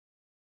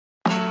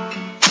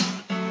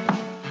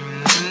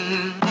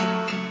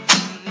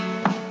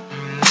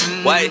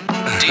Wait.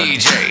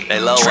 DJ They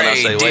love when I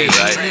say Tre wait, D.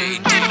 right?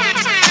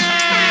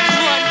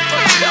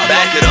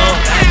 Back it up.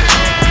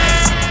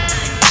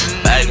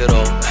 Back it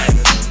up.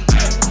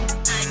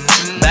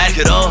 Back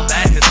it up.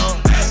 Back it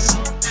up.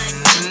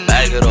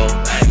 Back it up.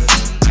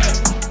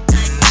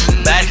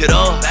 Back it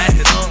up.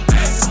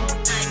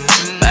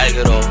 Back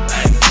it up.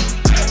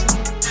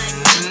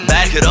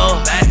 Back it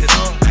up. Back it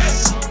up.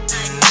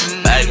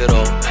 Back it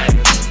up.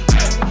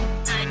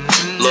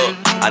 Look,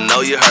 I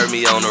know you heard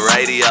me on the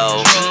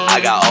radio. I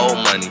got old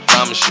money,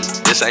 promise you,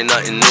 this ain't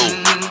nothing new.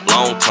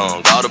 Long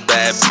tongue, all the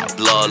bad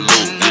love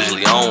loot,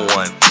 usually on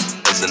one.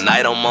 It's a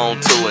night I'm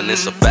on two, and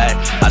it's a fact.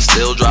 I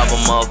still drive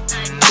them up,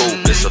 cool,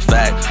 it's a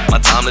fact. My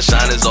time to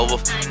shine is over,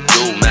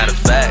 dude, matter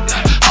of fact.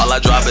 All I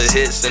drop is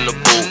hits in the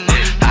booth.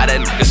 How that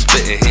nigga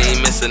spittin', he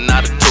ain't missing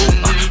out a tooth.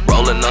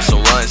 Rolling up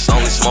some runts,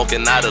 only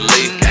smoking out a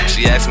leaf.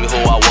 She asked me who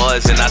I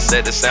was, and I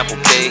said the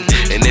Sample King.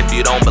 And if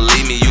you don't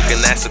believe me, you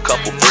can ask a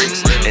couple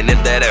freaks. And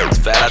if that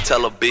ass fat, I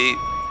tell her beat.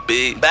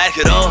 Back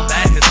it up.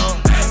 Back it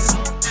up.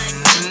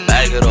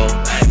 Back it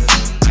up.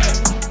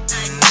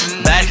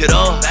 Back it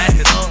up.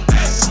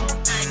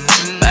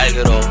 Back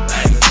it up. Back it up.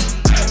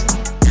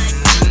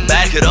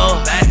 Back it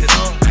up.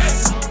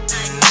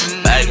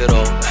 Back it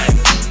up.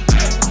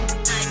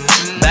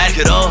 Back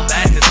it up.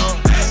 Back it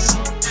up.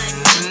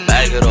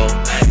 Back it up.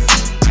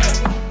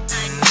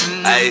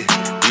 Ayy,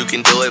 you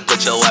can do it,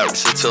 put your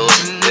ass into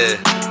it, yeah.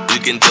 You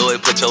can do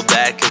it, put your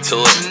back into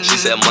it. She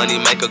said money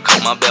make her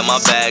come, I bet my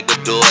bag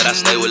will do it. I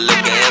stay with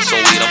liquor and some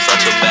weed, I'm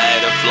such a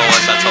bad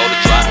influence. I told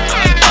her drop it,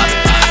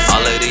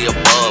 all of the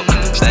above.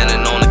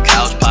 Standing on the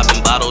couch,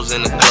 popping bottles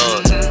in the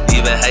club.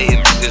 Even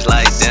hating niggas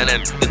like damn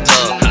that nigga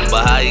tough.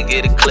 But how you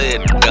get it clear,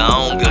 nigga, I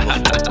don't give a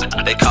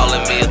fuck. They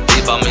calling me a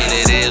thief, I mean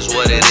it is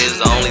what it is.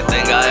 The only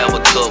thing I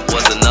ever took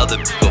was another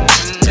nigga.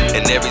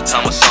 And every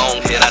time a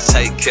song hit, I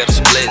take care of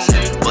splits.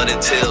 But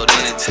until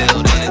then.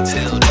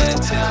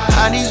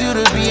 I need you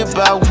to be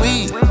about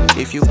we.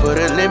 If you put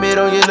a limit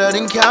on your love,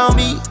 then count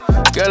me.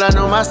 Girl, I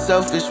know my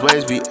selfish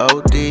ways be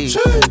OD,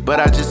 but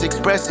I just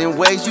express in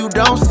ways you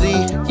don't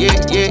see. Yeah,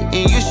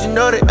 and you should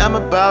know that I'm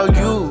about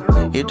you.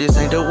 If this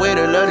ain't the way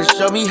to love, then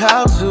show me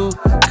how to.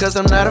 Cause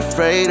I'm not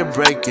afraid of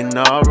breaking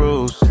all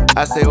rules.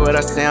 I say what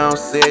I sound,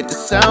 said to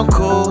sound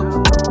cool.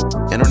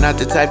 And I'm not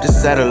the type to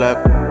settle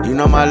up. You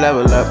know my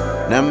level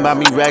up, nothing about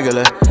me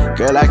regular.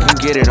 Girl, I can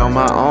get it on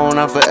my own,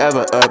 I'm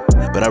forever up.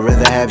 But I'd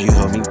rather have you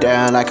hold me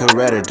down like a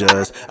Reddit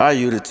does. Are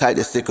you the type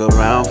to stick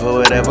around for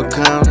whatever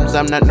comes?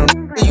 I'm not no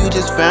you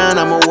just found,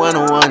 I'm a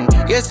one-on-one.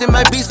 Yes, it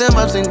might be some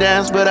ups and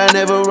downs, but I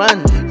never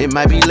run. It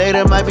might be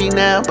later, might be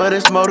now, but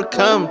it's more to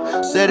come.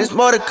 Said it's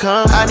more to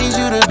come. I need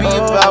you to be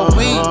about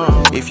we.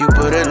 If you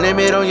put a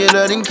limit on your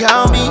love, then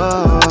count me.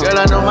 Girl,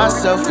 I know my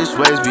selfish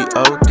ways be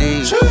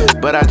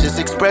OD, but I just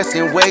express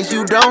in ways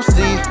you don't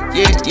see.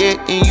 Yeah,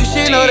 and you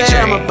should know that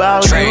I'm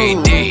about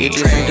you. If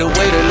this ain't the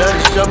way to love,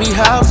 then show me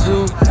how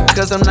to.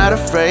 Cause I'm not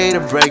afraid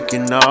of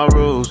breaking all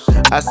rules.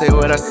 I say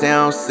what I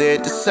sound,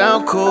 said to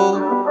sound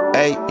cool.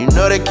 Hey, you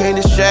know they can't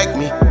distract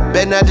me,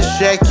 better not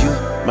distract you.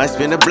 Might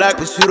spin the block,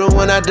 but you the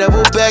one I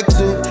double back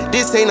to.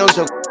 This ain't no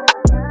joke,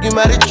 you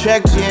might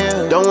attract you.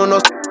 Don't want no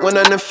when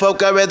I'm the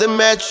folk, I'd rather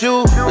match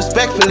you.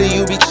 Respectfully,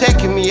 you be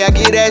checking me, I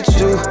get at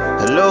you.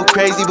 A little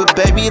crazy, but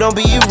baby, don't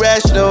be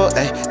irrational.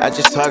 Ay, I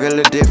just talk a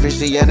little different,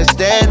 she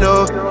understand,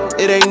 no.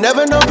 It ain't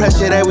never no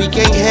pressure that we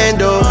can't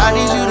handle. I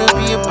need you to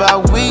be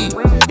about we.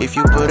 If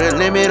you put a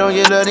limit on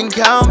your love, then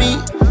count me.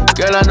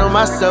 Girl, I know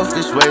my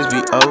selfish ways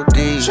be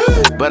OD,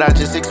 but I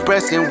just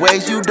express in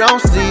ways you don't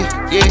see.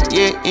 Yeah,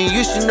 and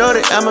you should know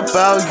that I'm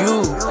about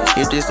you.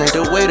 If this ain't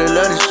the way to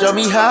love, then show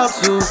me how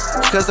to.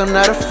 Cause I'm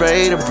not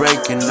afraid of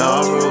breaking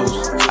all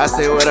rules. I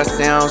say what I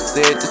sound,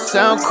 said to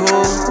sound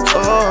cool.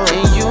 Oh,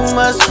 and you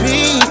must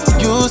be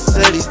used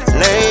to these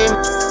lame,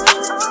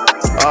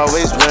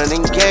 always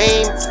running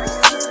game.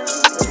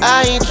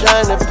 I ain't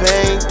tryna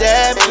paint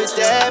that bitch.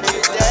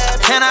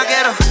 Can I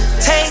get a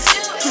taste?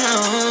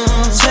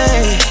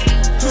 Taste.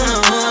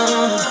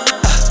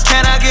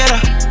 Can I get a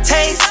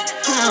taste?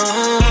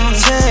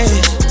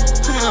 Taste.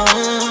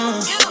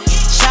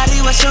 Shawty,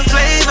 what's your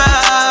flavor?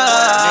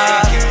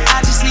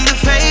 I just need a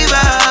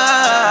favor.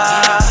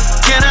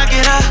 Can I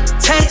get a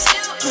taste?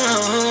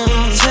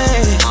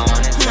 Taste.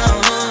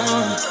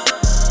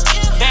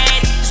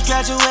 Just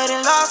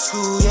graduated law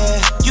school,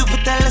 yeah. You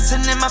put that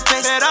lesson in my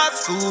face at art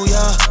school,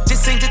 yeah.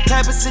 This ain't the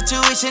type of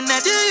situation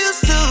that you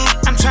used to.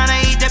 I'm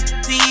tryna eat that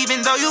pussy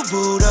even though you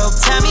booed up.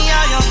 Tell me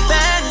all your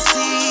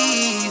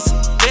fantasies,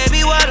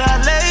 baby, what I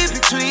lay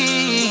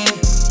between.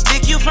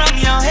 Pick you from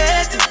your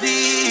head to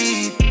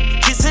feet,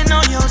 kissing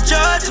on your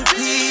Georgia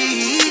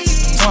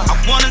peach. I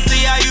wanna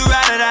see how you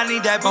ride it, I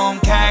need that bone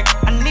cack.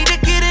 I need to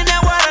get in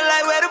that water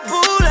like where the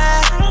pool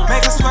at.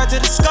 Make a squirt to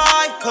the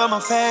sky, put my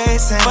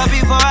face in. But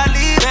before I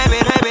leave,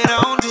 baby,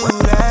 don't do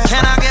that.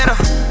 Can I get a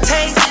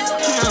taste?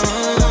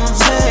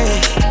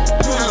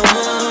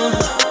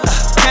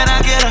 Can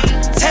I get a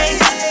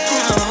taste?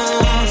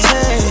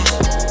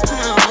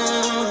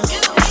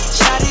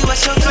 Shawty,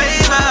 what's your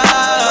flavor?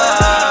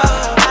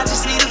 I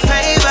just need a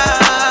favor.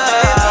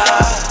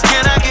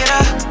 Can I get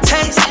a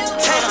taste?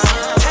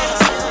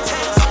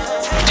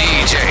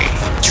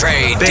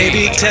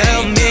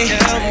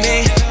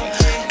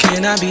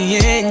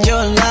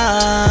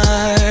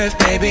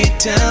 Baby,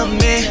 tell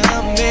me,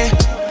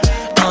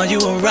 are you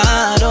a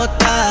ride or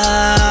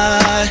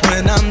die?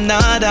 When I'm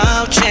not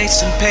out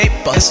chasing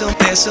paper,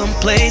 there's some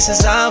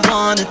places I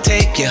wanna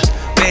take you.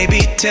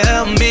 Baby,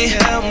 tell me,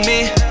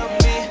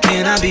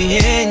 can I be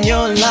in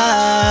your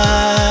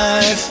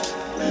life?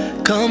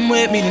 Come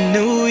with me to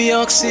New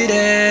York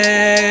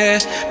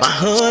City. My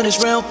hood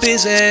is real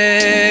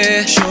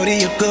busy. Shorty,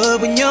 you're good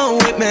when you're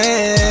with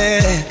me.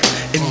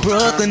 In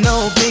Brooklyn,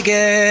 no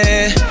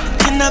biggie.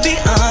 Can I be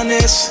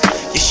honest?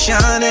 You're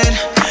shining,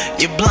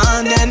 you're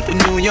blinding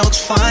with New York's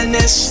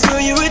finest.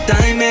 Girl, you're a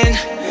diamond,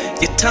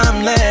 you're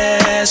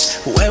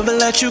timeless. Whoever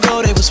let you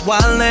go, they was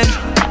wildin'.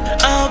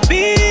 I'll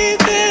be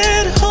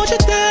there to hold you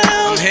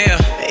down. I'm here,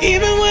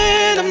 even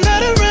when I'm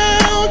not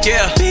around.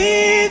 Yeah,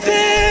 be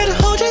there to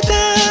hold you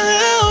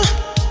down.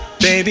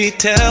 Baby,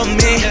 tell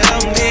me,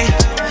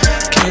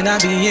 can I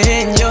be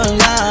in your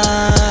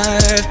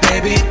life?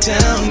 Baby,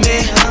 tell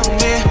me,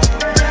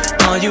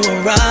 are you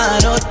a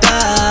ride or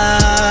die?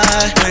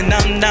 When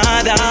I'm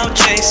not out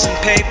chasing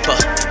paper,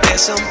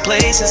 there's some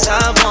places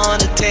I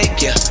wanna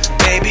take you.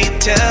 Baby,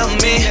 tell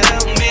me,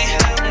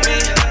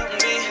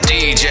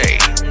 DJ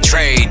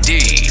Tre D.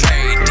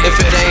 If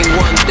it ain't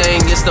one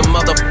thing, it's the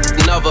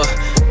motherfucking other.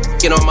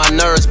 Get on my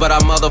nerves, but I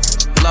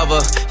love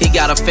her. He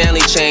got a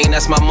family chain,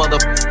 that's my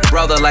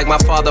brother. Like my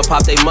father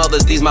popped they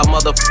mothers, these my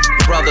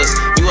brothers.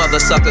 You other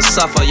suckers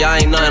suffer, y'all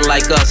ain't nothing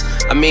like us.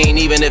 I mean,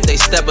 even if they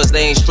steppers,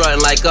 they ain't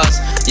strutting like us.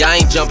 Y'all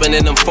ain't jumping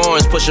in them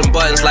foreigns, pushing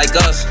buttons like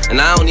us.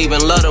 And I don't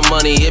even love the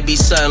money, it be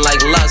something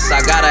like lust.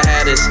 I gotta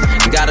have this,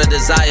 got a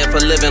desire for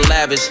living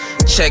lavish.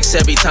 Checks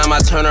every time I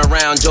turn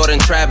around, Jordan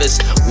Travis.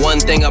 One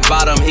thing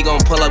about him, he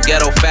gon' pull up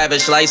ghetto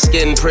favish. Light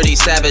skin, pretty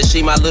savage,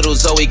 she my little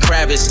Zoe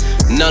Kravitz.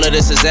 None of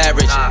this is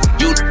average,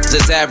 you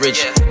is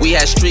average. We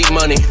had street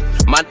money,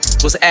 my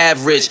was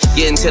average.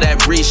 Getting to that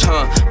breach,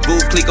 huh?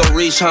 Booth Clico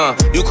reach, huh?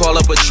 You call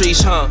up a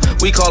treesh, huh?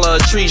 We call her a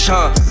treesh,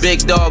 huh?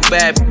 Big dog,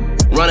 bad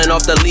running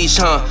off the leash,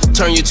 huh?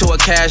 Turn you to a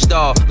cash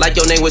doll, like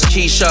your name was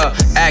Keisha.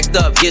 Act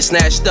up, get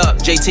snatched up,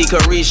 JT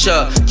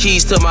Carisha.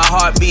 Keys to my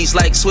heartbeats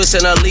like Swiss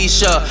and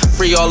Alicia.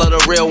 Free all of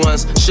the real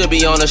ones, should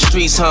be on the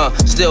streets, huh?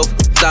 Still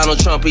Donald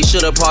Trump, he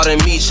should've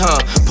pardoned me, huh?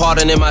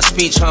 Pardon in my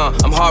speech, huh?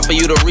 I'm hard for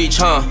you to reach,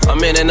 huh?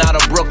 I'm in and out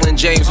of Brooklyn,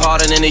 James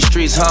Harden in these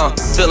streets, huh?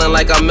 Feeling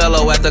like I'm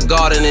mellow at the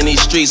garden in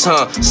these streets,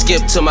 huh?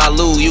 Skip to my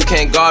Lou, you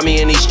can't guard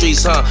me in these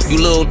streets, huh?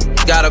 You little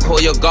gotta call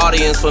your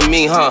guardians for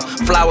me, huh?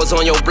 Flowers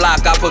on your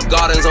block, I put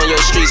gardens on your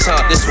streets,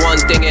 huh? This one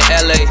thing in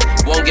LA,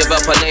 won't give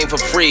up her name for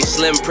free.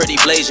 Slim, pretty,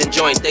 blazing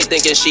joint, they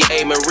thinking she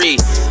A. Marie.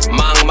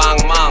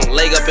 Mong,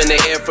 leg up in the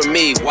air for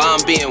me. Why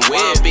I'm being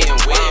weird,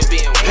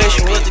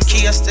 Patient was the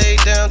key, I stayed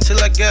down till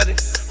I got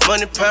it.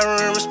 Money, power,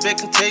 and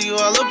respect can tell you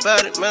all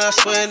about it. Man, I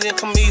swear it didn't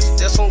come easy.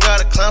 That's on God,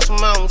 I climbed some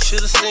mountains.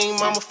 Should've seen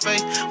mama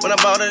face when I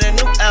bought her that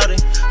new Audi.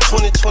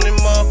 2020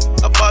 mob,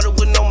 I bought it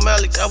with no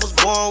malice. I was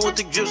born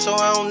with the drip, so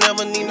I don't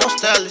never need no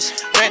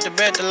stylist. Back to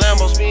back, the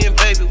Lambos, me and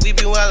baby, we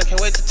be wildin'. Can't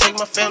wait to take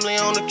my family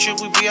on a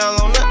trip, we be all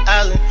on the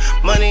island.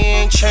 Money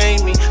ain't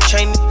changed me,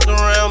 chain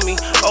around me.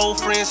 Old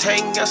friends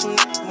hating, got some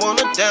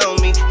wanna down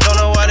me. Don't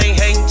know why they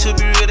hating, to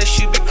be real, they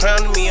should be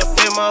crowning me. I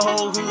feel my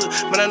whole hood,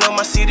 but I know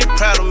my city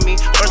proud of me.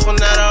 First one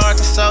out of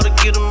Arkansas to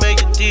get a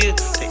major deal.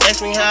 They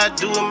ask me how I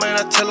do it, man,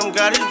 I tell them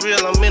God is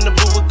real. I'm in the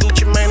booth with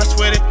Gucci, man, I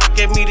swear that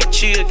gave me the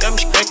chill. Got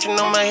me scratching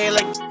on my head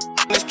like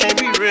this can't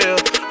be real.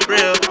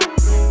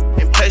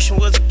 Impatient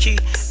was the key,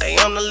 hey,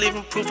 I'm the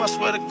living proof, I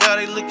swear to God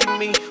they look at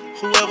me.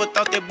 Whoever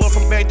thought that boy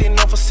from back then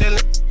known for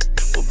selling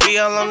will be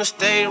all on the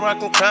stage,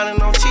 rockin',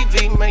 crowning on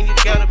TV, man, you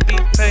gotta be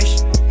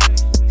patient.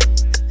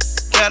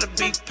 Gotta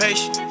be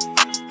patient.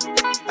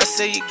 I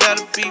say you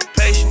gotta be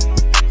patient.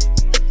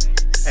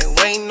 Ain't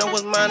waiting on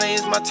what's mine,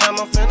 it's my time,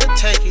 I'm finna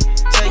take it.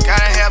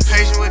 Gotta have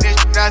patience with this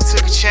shit, I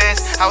took a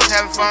chance. I was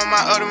having fun with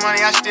my other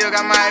money, I still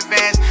got my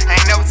advance. I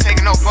ain't never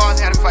taking no balls,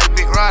 had to fight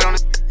Big Rod on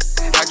the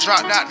I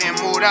dropped out, then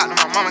moved out, and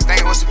my mama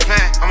think it was the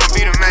plan. I'ma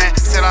be the man,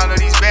 sell all of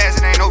these bags,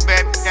 it ain't no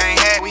bad I ain't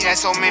had. We had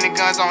so many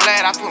guns on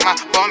lad, I put my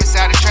bomb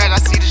inside the trash. I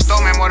see the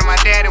store, man, more than my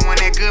dad, and when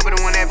that good, but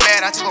it when that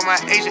bad. I told my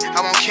agent,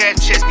 I won't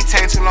catch checks, be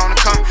taking too long to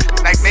come.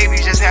 Like baby,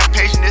 just have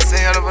patience, this a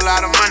hell of a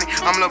lot of money.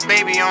 I'm a little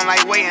baby, on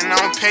like waiting, I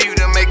don't pay you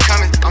to make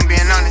coming. I'm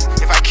being honest,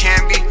 if I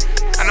can be.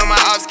 I know my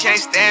ops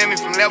can't stand me.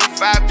 From level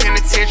 5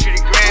 penitentiary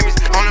to Grammys.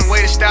 Only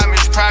way to stop me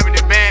is private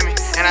to ban me.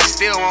 And I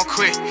still won't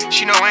quit.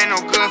 She know I ain't no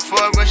good for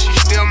her, but she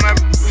still my.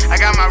 I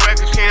got my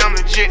record clean, I'm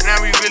legit.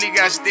 Now we really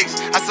got sticks.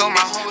 I sold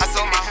my whole.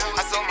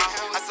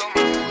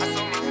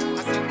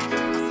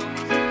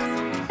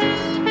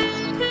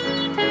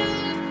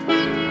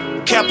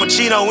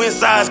 Cappuccino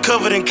insides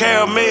covered in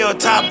caramel,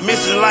 top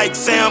missing like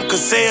Sam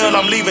Cassell.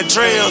 I'm leaving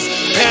trails.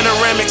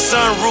 Panoramic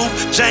sunroof,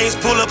 James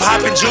pull up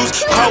hopping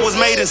juice. Car was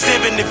made in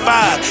 75,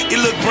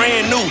 it look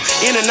brand new.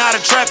 In and out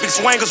of traffic,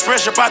 swangers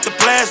fresh up out the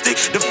plastic.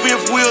 The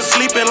fifth wheel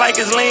sleeping like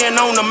it's laying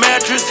on the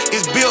mattress.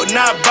 It's built,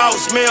 not bought,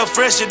 smell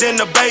fresher than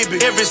the baby.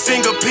 Every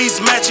single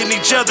piece matching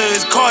each other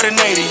is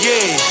coordinated,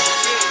 yeah.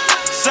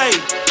 Say,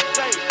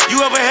 you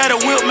ever had a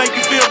whip make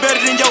you feel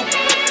better than your?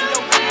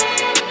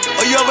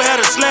 Or you ever had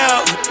a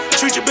slab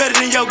treat you better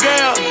than your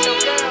girl?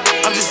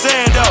 I'm just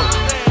saying,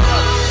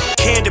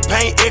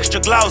 paint, extra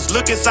gloss.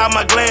 Look inside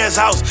my glass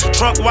house.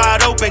 Trunk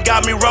wide open,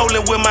 got me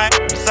rolling with my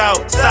ass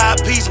out.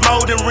 Side piece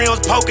molding, rims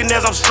poking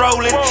as I'm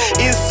strolling.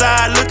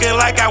 Inside looking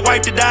like I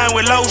wiped it down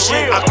with lotion.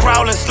 I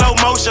crawl in slow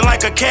motion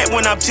like a cat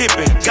when I'm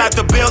tipping. Got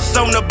the belts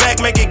on the back,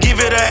 make it give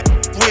it a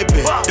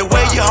whipping. The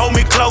way you hold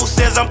me close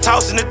as I'm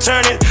tossing and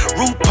turning.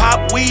 Root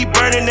pop, weed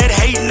burning, that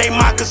hating ain't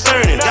my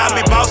concerning. Got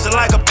me bossing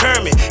like a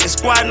Kermit and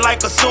squatting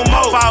like a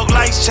sumo. Fog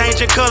lights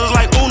changing colors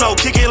like Uno,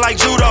 kicking like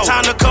judo.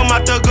 Time to come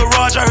out the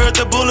garage, I heard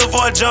the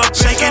boulevard jump.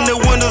 Shaking the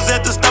windows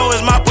at the store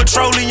as my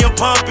petroleum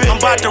pumping. I'm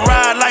about to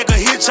ride like a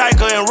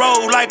hitchhiker and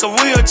roll like a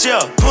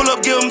wheelchair. Pull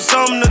up, give them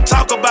something to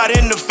talk about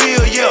in the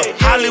field, yeah.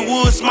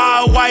 Hollywood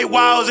smile, white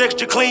walls,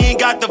 extra clean.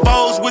 Got the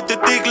Vogues with the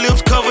thick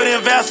lips covered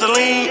in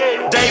Vaseline.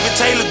 David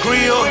Taylor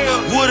grill,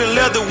 wood and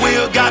leather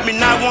wheel. Got me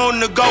not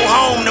wanting to go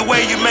home the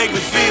way you make me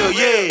feel,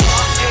 yeah.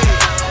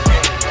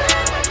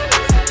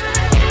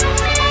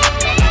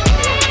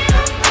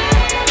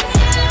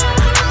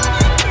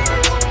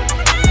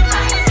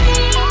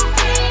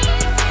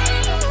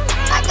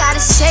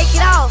 Shake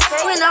it off.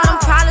 When all them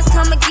problems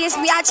come against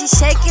me, I just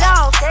shake it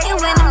off.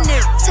 And when them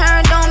niggas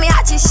turned on me,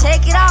 I just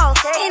shake it off.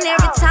 And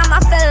every time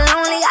I felt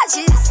lonely, I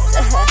just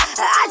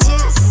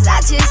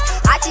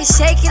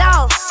shake it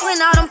off. When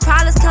all them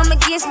problems come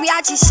against me,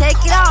 I just shake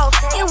it off.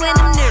 And when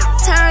them niggas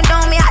turned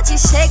on me, I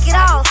just shake it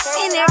off.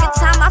 And every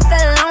time I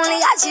felt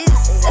lonely, I just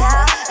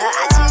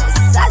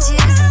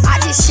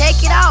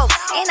shake it off.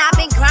 And I've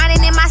been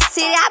grinding in my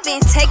city, I've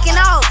been taking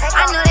off.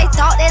 I know they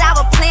thought that I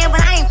was playing,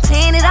 but I ain't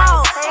playing at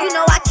all. You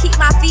know I keep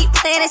my feet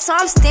planted, so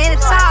I'm standing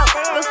tall.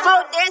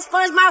 Before they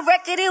expunged my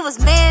record, it was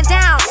man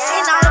down.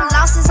 And all them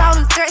losses, all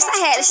them threats,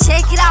 I had to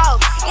shake it off.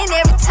 And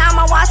every time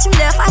I watch him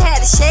left, I had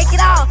to shake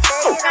it off.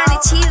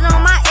 Kinda cheated on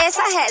my ass,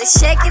 I had to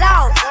shake it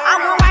off. I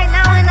won right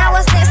now and I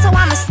was there, so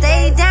I'ma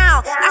stay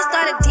down. I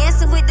started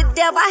dancing with the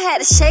devil, I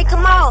had to shake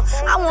him off.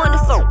 I wanted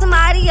to fuck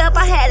somebody up,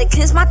 I had to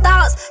cleanse my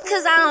thoughts.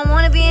 Cause I don't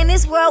wanna be in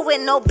this world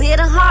with no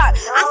bitter heart.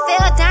 I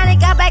fell down and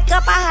got back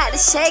up, I had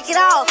to shake it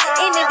off.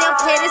 And if them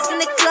play this in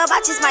the club, I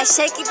just might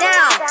shake it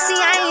down. See,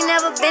 I ain't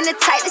never been the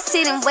type to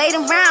sit and wait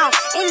around.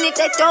 And if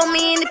they throw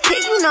me in the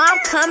pit, you know I'm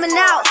coming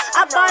out.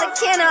 I bought a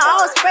can of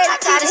all spray, I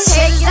gotta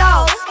shake it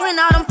off. When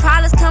all them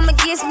problems come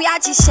against me, I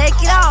just shake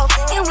it off.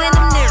 And when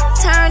them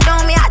niggas turned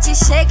on me, I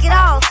just shake it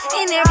off.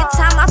 And every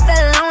time I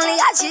felt lonely,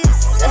 I just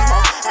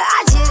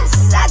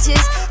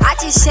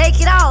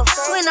shake it off.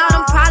 When all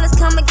them problems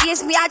come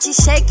against me, I just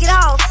shake it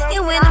off.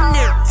 And when them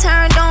niggas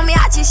turned on me,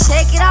 I just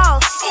shake it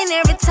off. And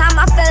every time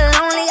I felt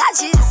lonely, I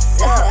just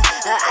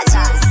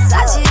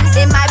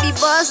It might be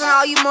buzzing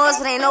all you mugs,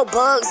 but ain't no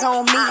bugs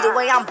on me. The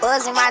way I'm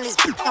buzzing around this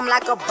bitch, I'm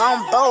like a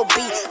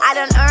bumblebee. I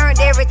done earned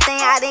everything,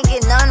 I didn't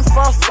get nothing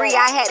for free.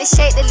 I had to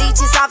shake the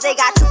leeches off, they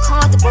got too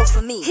comfortable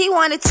for me. He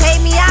wanna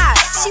take me out,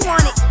 she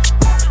wanted,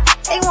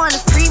 they wanna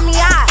free me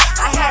out.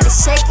 I had to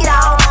shake it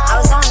off. I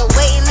was on the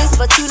waiting list,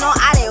 but you know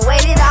I didn't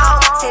wait it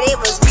all. Said they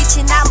was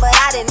reaching out, but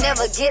I didn't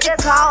never get the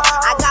call.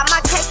 I got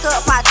my cake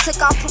up, I took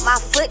off, put my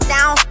foot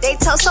down. They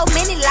told so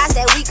many lies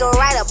that we could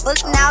write a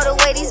book now. The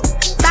way these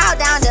bow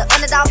down, the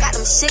underdog got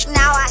them shook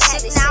now. I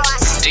shit now.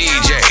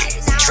 DJ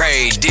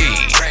Tre D.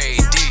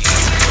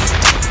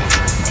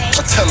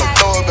 I tell her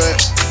throw it back.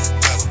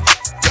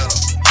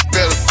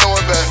 Better throw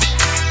it back.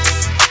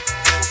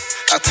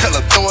 I tell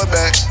her throw it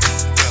back.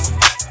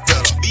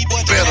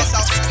 Better.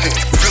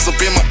 Cause up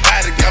in my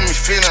body got me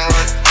feeling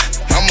right.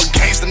 I'm a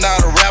gangster,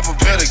 not a rapper,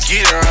 better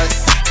get it right.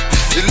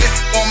 The lick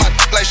on my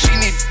like she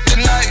need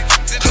tonight.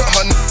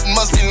 Her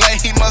must be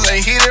late, he must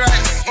ain't hit it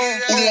right.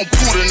 Who won't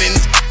put it in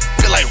this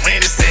feel like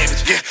Randy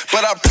Savage, yeah.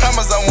 But I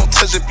promise I won't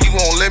touch it, you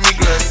won't let me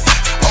grab it.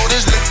 Oh,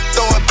 this lick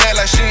throw it back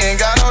like she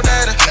ain't got no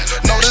daddy.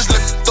 No, this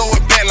lick throw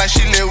it back like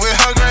she live with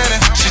her granny.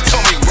 She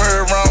told me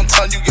word around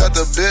town, you got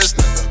the best.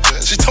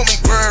 She told me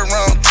word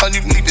around town,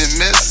 you need to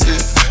miss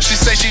it. She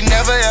say she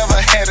never ever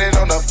had it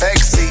on the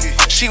backseat.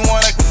 She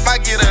wanna, I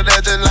get her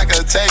there just like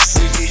a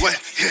taxi.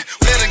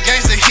 Let a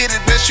gangster hit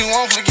it, bet you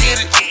won't forget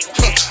it.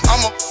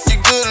 I'ma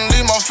get good and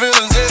leave my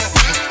feelings in it.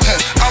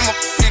 I'ma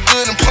get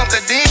good and pump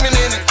that demon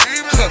in it.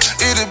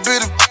 Itty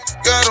bitty,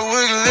 got a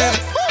wiggle in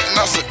it. And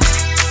I said,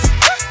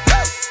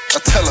 I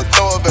tell her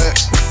throw it back.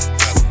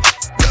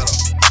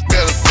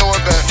 Better throw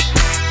it back.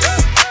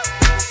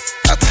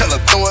 I tell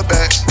her throw it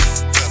back.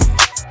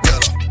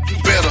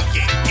 Better.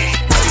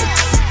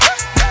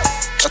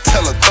 I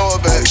tell her throw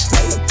it back.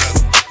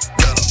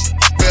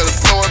 Better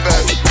throw it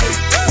back.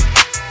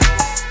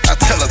 I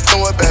tell her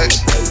throw it back.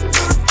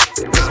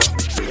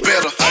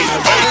 Better.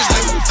 Oh, this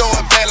nigga throw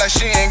it back like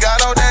she ain't got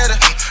no daddy.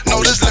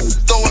 No, this nigga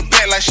throw it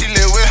back like she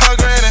live with her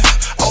granny.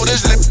 Oh,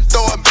 this nigga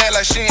throw it back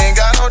like she ain't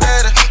got no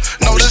daddy.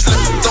 No, this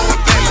nigga throw it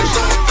back like she ain't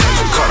got no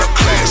daddy. Call a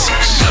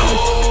classics. No,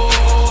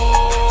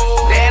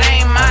 that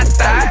ain't my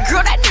thought.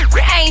 Girl, that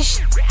nigga ain't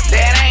shit.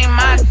 That ain't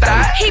my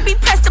thought. He be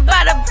pressed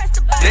about a.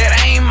 That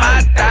ain't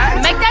my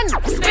thought. Make that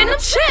nigga spin them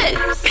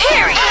chips.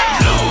 Period.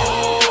 No,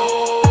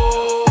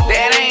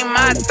 that ain't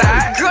my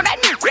thought. Girl,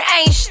 that nigga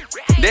ain't shit.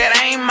 That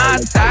ain't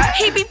my thought.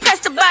 He be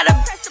pressed about a.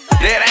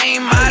 That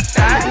ain't my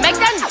thought. Make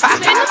that nigga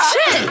spin them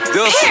chips.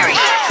 Period.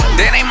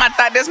 That ain't my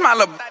thought, that's my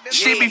little.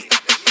 She be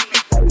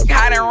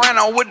hide and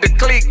run on with the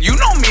click. You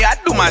know me, I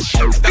do my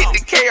shit.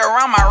 50K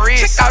around my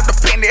wrist. Check out the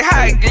penny,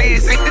 how it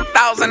glitz.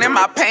 50,000 in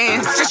my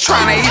pants. Just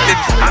tryna eat the.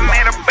 I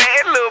made a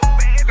bad little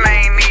bitch, and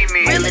I ain't eating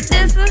it. Really,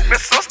 Dissa? The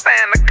sister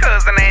and the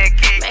cousin ain't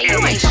kicking.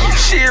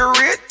 She a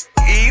rich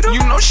eater.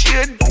 You know she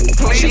a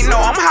please. She know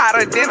I'm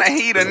hotter than a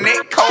heater.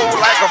 Neck cold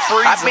like a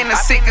freezer. I been the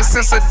sickest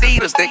since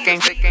Adidas. They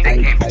can't.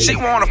 She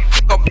wanna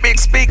a big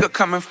speaker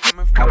coming.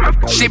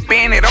 She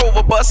bend it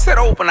over, bust it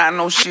open. I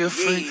know she a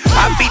freak.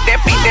 I beat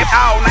that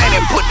all night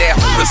and put that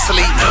to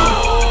sleep.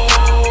 No,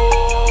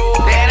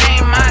 that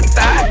ain't my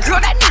thought. Girl,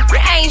 that nigga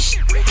ain't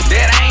shit.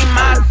 That ain't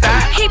my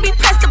thought. He be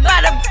pressed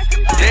about a.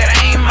 That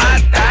ain't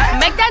my thought.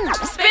 Make that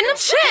nigga spin them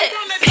chips.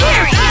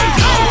 Period.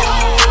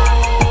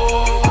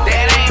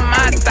 That ain't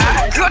my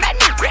thought. Girl, that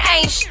nigga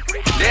ain't shit.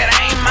 That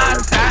ain't my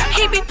thought.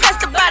 He be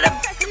pressed about a.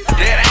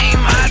 That ain't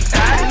my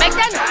thought. Make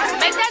that noise,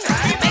 make that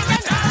noise, make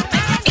that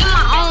noise. In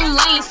my own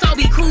lane, so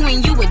be cool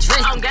when you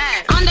address it.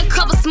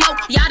 Undercover smoke,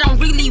 y'all don't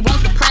really want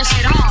the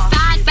pressure.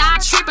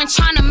 Side tripping,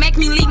 trying to make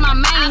me leave my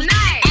main.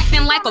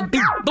 Acting like a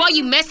bitch, boy,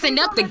 you messing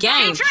up the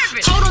game.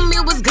 Told him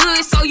it was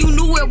good, so you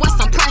knew it was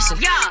some pressure.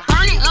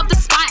 Burning up the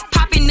spot,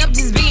 popping up,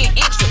 just being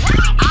extra.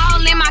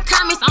 All in my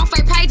comments, on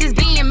fake pages,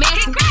 being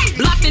messy.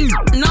 Blocking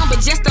number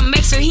just to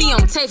make sure he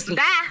don't text me.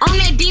 On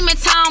that demon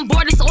time,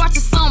 boy, this or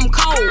to something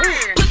cold.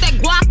 Put that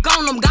guac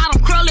on him, got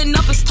him curling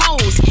up his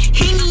toes.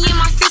 Henny in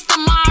my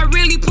system, I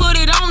really put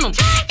it on him.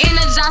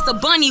 Energize a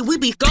bunny, we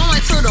be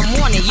going till the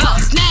morning. Yo,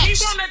 snatch. He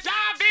wanna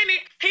dive in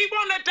it. He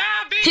wanna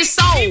dive in it. His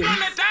soul. He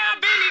wanna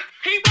dive in it.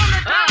 He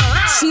wanna dive in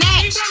it.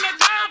 Snatch. He wanna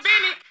dive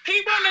in it. He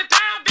wanna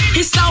dive in it.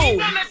 His soul. He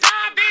wanna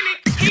dive in it.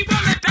 He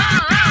wanna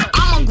dive in it.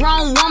 I'm a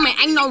grown woman,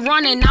 ain't no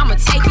running, I'ma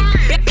take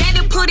it.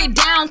 Better put it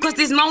down, cause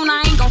this moan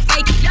I ain't gon'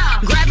 fake it.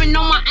 Grabbing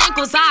on my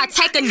ankles, I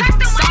take a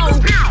soul.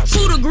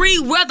 2-degree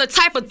weather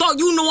type of thought,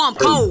 you know I'm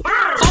cold.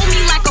 Fold me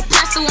like a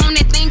pretzel on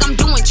that thing, I'm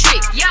doing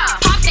tricks.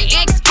 Pop the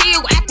X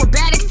pill,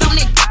 acrobatics on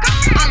it.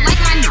 I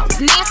like my niggas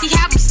nasty,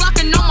 have them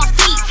sucking on my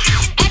feet.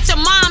 At your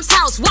mom's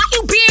house, why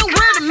you being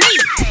weird to me?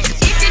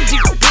 If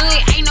you do good,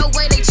 ain't no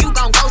way that you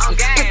gon' ghost me.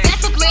 Cause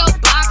that's a little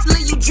box,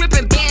 leave you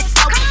dripping bad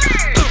soap.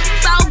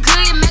 So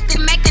good,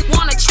 make it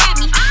wanna trap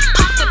me.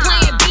 Pop the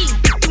plan B,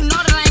 you know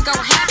that ain't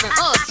gon' happen.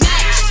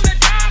 Snatch.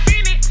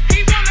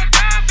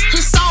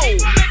 His soul.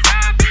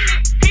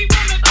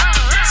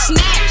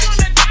 Snatch.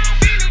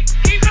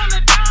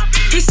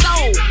 His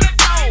soul.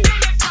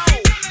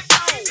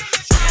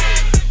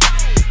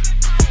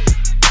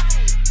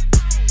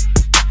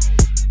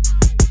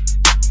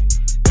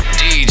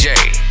 DJ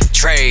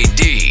Tre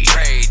D.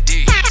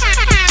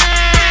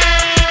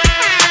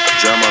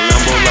 Drive my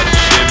Lambo like a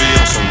Chevy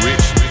on some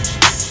rich.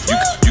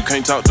 You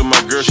can't talk to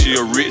my girl, she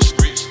a rich.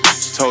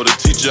 Told the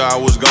teacher I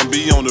was gonna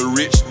be on the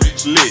rich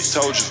list.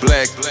 Told you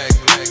black,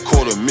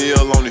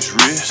 $250,000 on his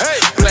wrist.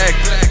 Black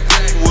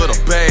with a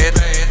bad.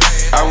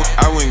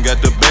 I went and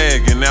got the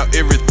bag and now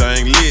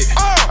everything lit.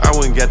 I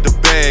went and got the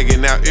bag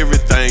and now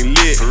everything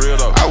lit.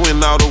 I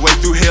went all the way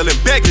through hell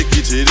and back to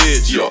get to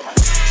this.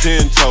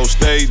 10 toes,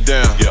 stayed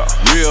down.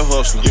 Real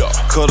hustler.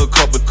 Cut a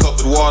cup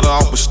of water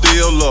off, but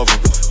still love him.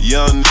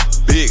 Young,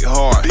 big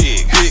heart,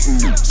 big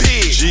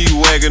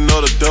G-Wagon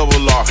or the double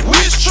R.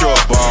 Which truck?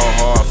 Ball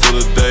hard for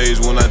the days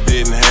when I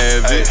didn't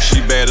have it. She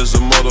bad as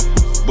a mother,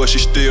 but she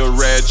still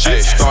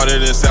ratchet.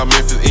 Started in South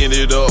Memphis,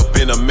 ended up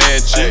in a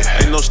mansion.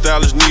 Ain't no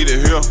stylist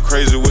needed here,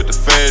 crazy with the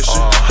fashion.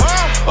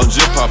 I'm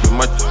just popping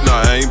my,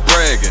 nah, I ain't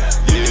bragging.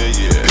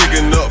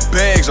 Picking up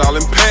bags all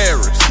in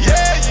Paris.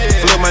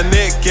 Flip my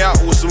neck out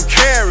with some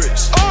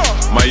carrots.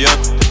 My young,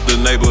 the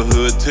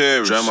neighborhood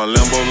terrorist. Drive my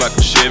Lambo like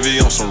a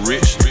Chevy on some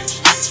rich.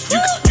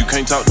 You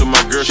can't talk to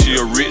my girl, she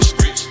a rich.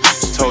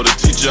 Told the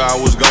teacher I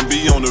was gonna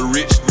be on the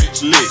rich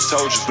list.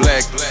 Told you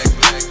black,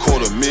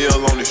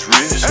 $250,000 on his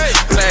wrist.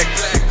 Black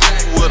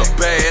with a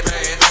bad.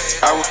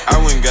 I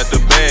went and got the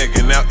bag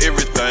and now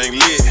everything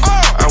lit.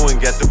 I went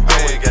and got the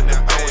bag.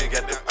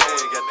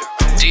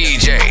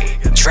 DJ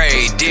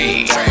Tre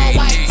D.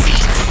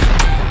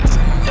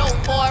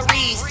 Dope boy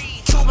Reese,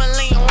 Cuban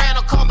lean, ran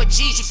a couple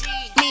G's.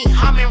 Me,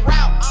 I'm en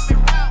route.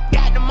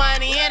 Got the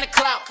money and the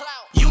clout.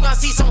 You gon'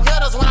 see some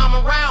hitters when I'm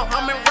around.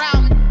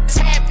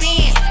 Tap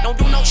in, don't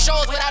do no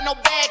shows without no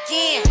back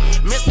end.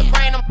 Mr.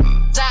 Brain, them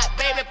top,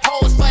 baby,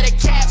 pose for the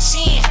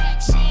caption.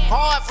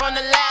 Hard from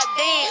the loud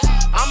dance.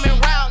 I'm en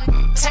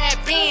route,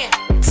 tap in.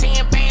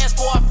 10 bands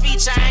for a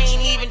feature, I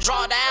ain't even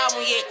draw the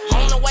album yet.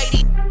 On the way,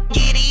 these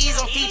get ease,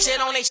 I'm featured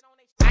on they.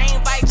 I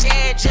ain't bite your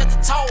head, just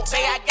a toe,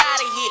 say I got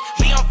it hit.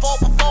 Me on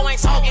 4x4,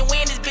 ain't talking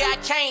when this bitch I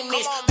can't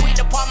miss. Quick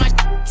to part my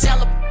tell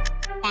her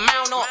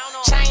mount up.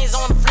 Chains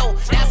on the floor,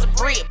 that's a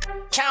brick.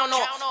 Count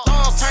up,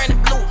 thumbs turning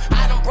blue.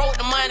 I done broke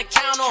the money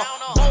count up.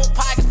 Both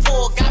pockets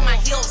full, got my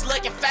hips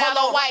looking fat.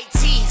 Polo white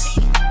teeth,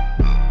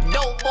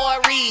 dope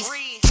boy Reese.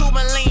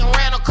 Cuban lean,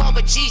 ran a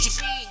couple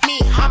G's. Me,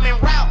 I'm en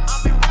route.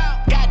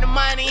 Got the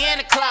money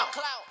and the clout.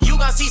 You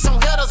gon' see some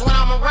hitters when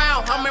I'm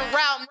around. I'm en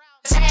route.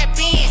 Tap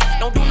in,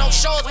 don't do no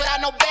shows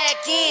without no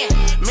back end.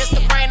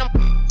 Mr. Brain, them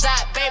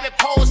top, baby,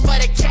 pose for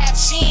the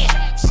caption.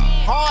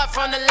 Hard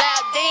from the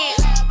lap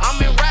dance. I'm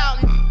in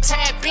route,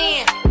 tap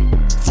in.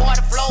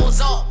 40 flows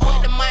up,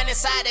 put the money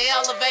inside the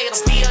elevator.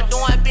 Still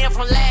doing Ben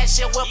from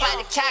last year, whip out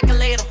the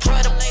calculator.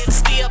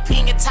 Still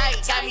pinging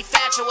tight, got me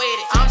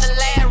infatuated. I'm the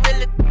lad,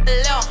 really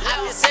left,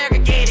 I been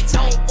segregated.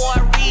 Don't boy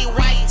read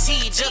white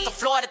tee, just a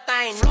Florida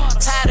thing.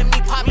 Tired of me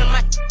popping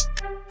my.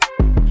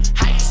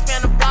 How you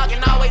spend a block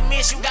and always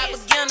miss, you got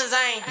beginner's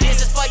aim.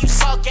 This is for you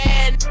suck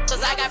ass,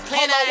 cause I got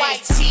plenty of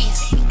white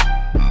teeth.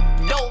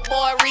 Dope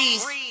boy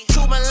reads,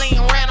 Cuban link,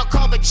 ran a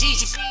couple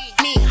G's.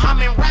 Me,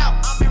 I'm in route.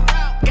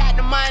 Got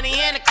the money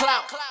and the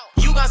clout.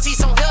 You gon' see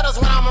some hitters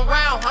when I'm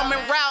around. I'm in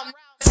route.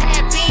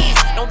 Tap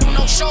in. Don't do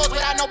no shows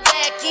without no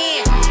back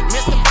end.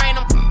 Mr. Brain,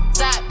 them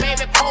out.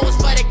 Baby pose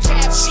for the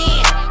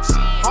caption.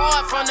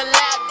 Hard from the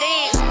lap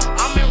dance.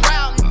 I'm in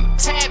route.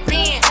 Tap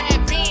in.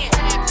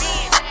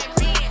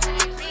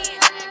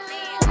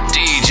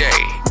 DJ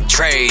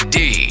Tre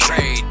D.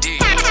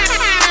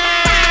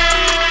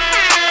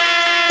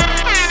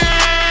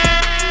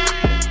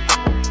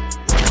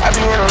 I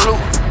be in a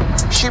loop,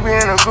 she be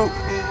in a group.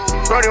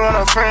 Brody want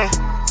a friend,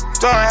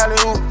 throwing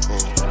alley-oop.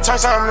 Turn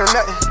something to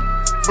nothing,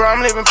 bro,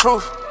 I'm living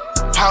proof.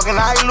 How can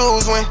I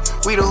lose when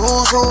we the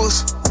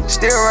who's?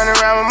 Still running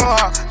around with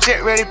Mohawk,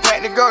 jet ready,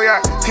 packed to go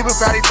yard. People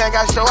probably think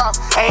I show off,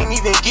 I ain't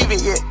even give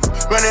it yet.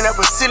 Running up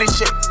a silly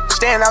chick,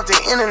 staying off the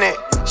internet.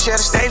 Share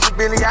the stage with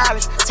Billie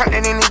Eilish, turn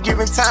it any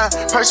given time.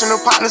 Personal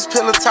partners,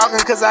 pillow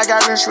talking, cause I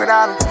got rich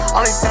without them.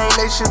 Only thing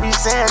they should be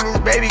saying is,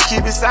 baby,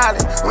 keep it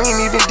silent. We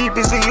ain't even deep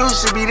as we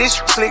used to be, this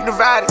slick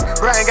divided.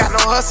 Bro ain't got no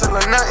hustle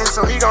or nothing,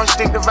 so he gon'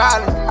 stick to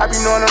violence. I be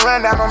knowing the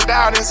rundown, I'm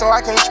doubting, so I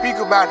can't speak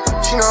about it.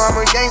 She know I'm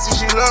a gangster,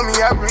 she love me,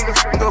 I bring the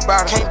f***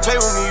 about it. Can't play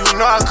with me, you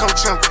know I come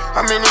trim.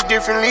 I'm in a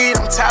different league,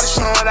 I'm tired of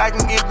showing what I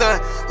can get done.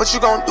 What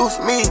you gon' do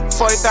for me?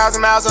 40,000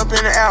 miles up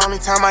in the air,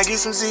 only time I get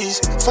some Z's.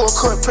 Full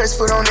court, press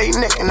foot on their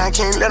neck, and I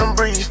can't let them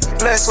breathe.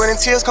 Blood, sweat, and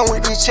tears come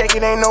with this check,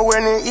 it ain't nowhere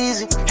near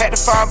easy. Had to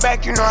fall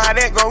back, you know how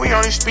that go, we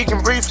only speaking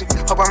briefly.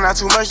 Hope I'm not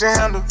too much to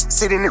handle.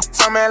 Sitting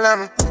from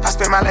Atlanta, I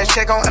spent my last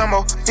check on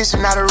ammo. This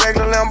is not a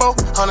regular Lambo.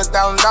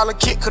 $100,000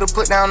 kit, could've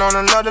put down on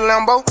another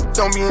Lambo.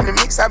 Don't be in the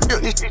mix, I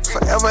built this shit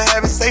forever,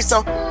 have it say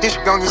so. This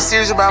shit gon' get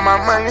serious about my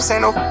money, this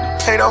ain't no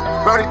Play-Doh.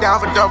 Wrote it down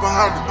for double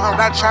hundred.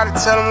 I try to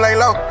tell him lay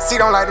low. See,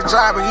 don't like the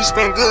drive, but he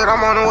spent good, I'm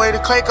on the way to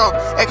Clayco.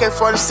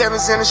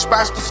 AK-47s in the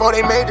spots before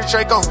they made the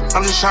Draco.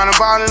 I'm just tryna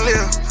ball and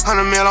live.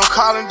 100 mil on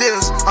calling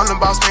deals. I'm the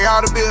boss, pay all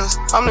the bills.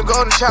 I'm the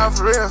golden child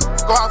for real.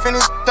 Go off in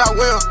this I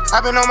will.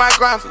 I've been on my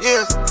grind for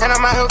years, and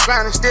I'm out here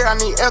grinding still. I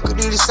need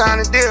equity to sign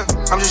a deal.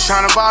 I'm just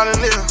tryna ball and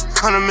live.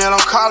 100 mil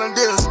on calling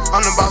deals.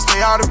 I'm the boss,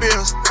 pay all the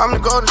bills. I'm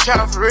the golden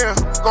child for real.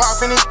 Go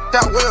off in this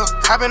I will.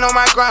 I've been on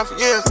my grind for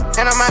years,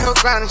 and I'm out here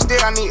grinding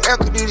still. I need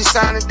equity to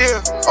sign a deal.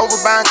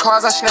 Overbuying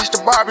cars, I snatched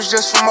the barbers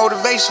just for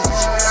motivation.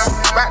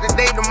 Back the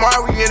day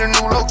tomorrow, we get a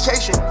new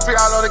location. Free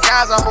all of the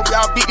guys, I hope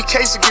y'all beat the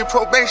case and get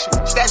probation.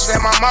 Stashed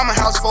at my mama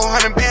house,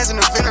 400 bands in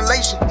the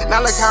ventilation. Now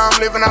look how I'm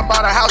living, I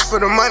bought a house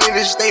for the money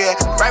to stay at.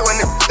 Right when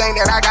the thing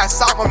that I got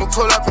soft, I'ma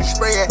pull up and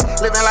spray it.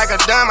 Living like a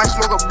dime, I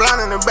smoke a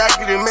blunt in the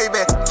back of the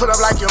Maybach. Pull up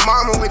like your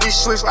mama with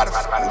this switch, why the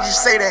f*** would you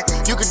say that?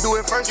 You could do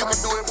it first, you could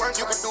do it first,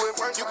 you could do it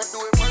first, you could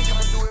do it first, you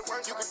could do it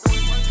first, you could do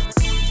it first.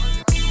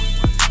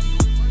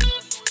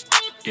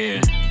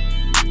 Yeah,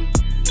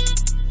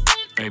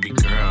 baby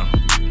girl,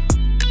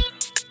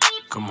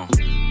 come on.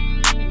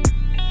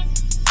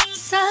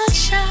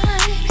 Sunshine,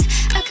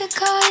 I could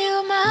call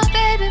you my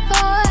baby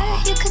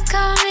boy. You could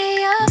call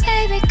me your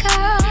baby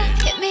girl.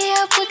 Hit me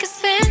up, we could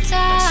spend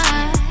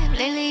time.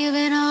 Lately you've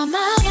been on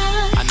my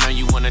mind. I know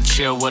you wanna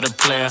chill with a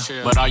player,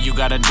 but all you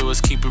gotta do is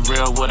keep it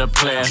real with a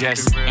player.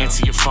 Just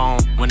answer your phone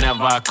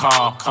whenever I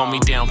call. Hold me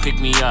down, pick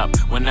me up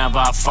whenever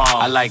I fall.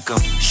 I like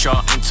 'em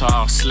short and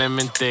tall, slim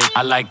and thick.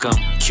 I like 'em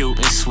cute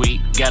and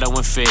sweet, ghetto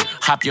and fit.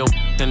 Hop your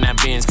in that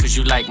Benz cause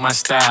you like my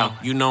style.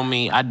 You know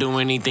me, I do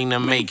anything to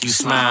make you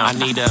smile. I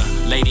need a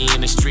lady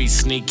in the street,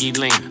 sneaky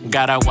link.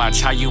 Gotta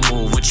watch how you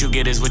move, what you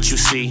get is what you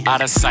see.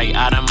 Out of sight,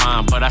 out of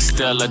mind, but I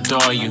still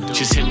adore you.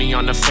 Just hit me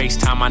on the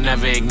FaceTime, I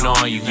never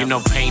ignore you. You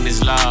know pain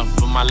is love,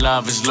 but my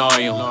love is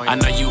loyal. I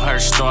know you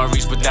heard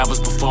stories, but that was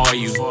before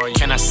you.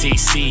 Can I see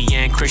yeah,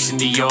 and Christian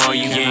Dior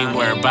you? You ain't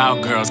worried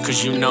about girls,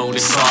 cause you know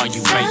this all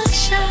you, baby.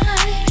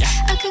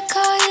 I could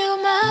call you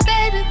my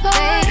baby boy.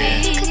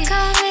 You could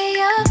call me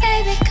your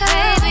baby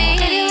girl.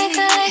 Maybe we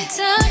could like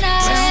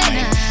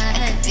tonight.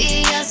 I could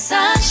be your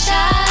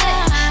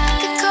sunshine. I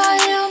could call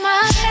you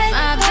my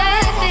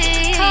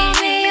baby. Call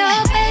me your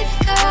baby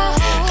girl.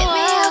 Hit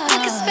me up, we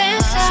could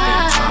spend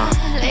time.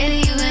 Lately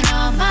you been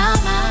on my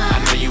mind. I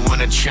know you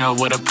wanna chill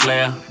with a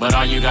player, but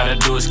all you gotta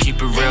do is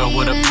keep it real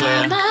with a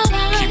player.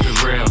 Keep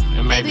it real,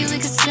 and maybe we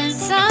could spend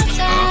some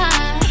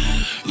time.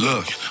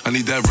 Look, I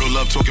need that real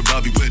love talking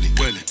Bobby Whitney.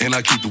 And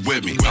I keep it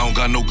with me. I don't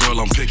got no girl,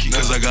 I'm picky.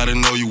 Cause I gotta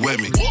know you with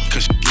me.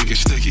 Cause shit get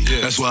sticky.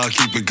 That's why I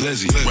keep it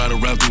glizzy. Ride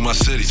around through my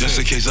city. Just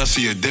in case I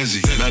see her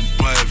dizzy. Not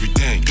my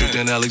everything. Good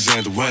than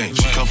Alexander Wayne.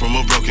 She come from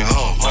a broken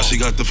home. Now she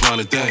got the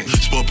finer thing.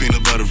 Sport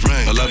peanut butter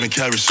rain. 11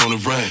 carats on the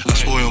rain. I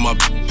spoil my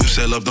who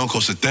said love don't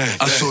cost a thing.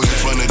 I saw you in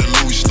front of the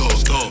Louis store.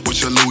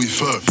 With your Louis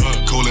fur.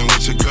 Coolin'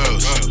 with your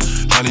girls.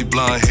 honey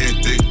blonde hair,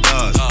 thick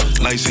thighs.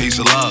 Nice haze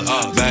a lot.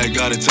 Bag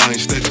got Italian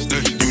stick.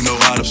 You know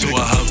how to pick. So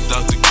I hopped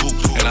out the coupe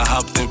and I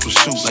hopped in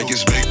pursuit like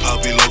it's Big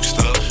Poppy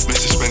Loaster.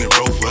 Mr. Spinning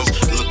Rovers.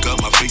 Look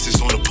up, my face is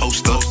on the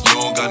poster. You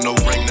don't got no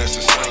ring, that's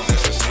a sign.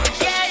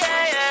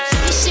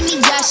 Shimmy,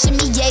 yeah,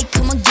 shimmy, yay,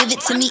 come on, give it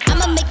to me.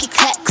 I'ma make it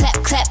clap,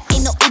 clap, clap.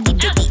 Ain't no itty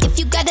bitty. If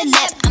you got a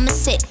lap, I'ma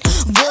sit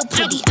real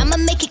pretty. I'ma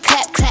make it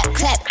clap, clap,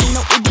 clap. Ain't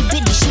no itty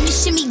bitty. Shimmy,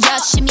 shimmy, yeah,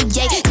 shimmy,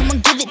 yay, come on,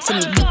 give it to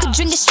me. You can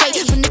drink it straight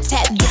from the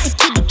tap, get the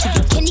kitty,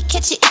 kitty. Can you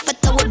catch it if I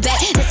throw it back?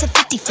 That's a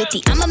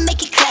 50-50. I'ma make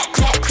it clap,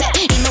 clap, clap.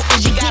 Ain't no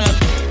itty bitty.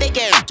 Thick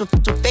ass, too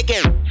thick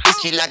ass.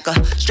 She like a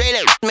straight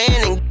up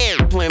man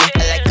and women.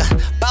 I like a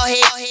bald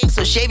head,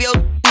 so shave your.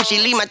 She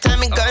leave my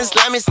time and gun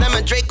slimy, slam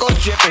my Draco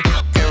drippin'.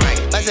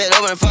 Bust it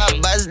open for a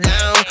buzz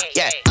down.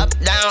 Yeah, up,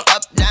 down,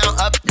 up, down,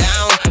 up,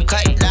 down.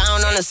 Cut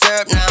down on the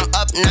syrup, now I'm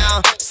up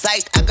now.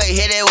 Psych, I could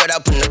hit it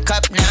without putting the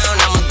cup down.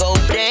 I'ma go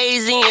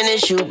crazy and it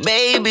shoot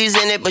babies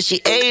in it. But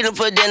she ate them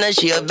for dinner,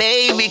 she a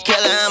baby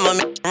killer. I'ma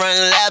run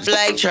laugh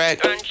like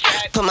track.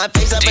 Put my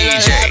face up in her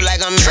lap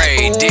like I'm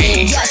Tre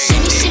D. Yeah,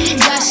 shimmy,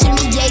 shimmy, yeah,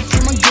 shimmy, yay,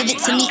 come on, give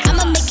it to me.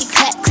 I'ma make it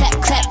clap, clap,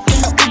 clap.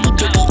 Ain't no itty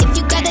bitty. If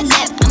you got a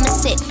lap, I'ma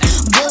sit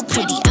real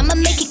pretty. I'ma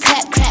make it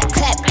clap, clap,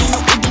 clap. Ain't no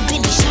itty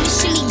bitty. Shimmy,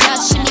 shimmy, yeah,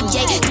 shimmy,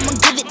 yay, come on,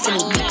 give it to me.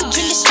 You can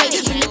drink it straight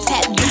from the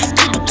tap, get the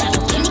kitty, kitty.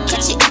 Can you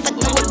catch it if I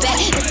throw it back?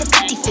 That's a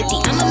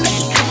 50-50. I'ma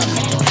make it clap,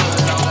 clap.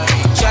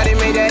 Shawty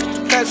made that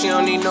clap, she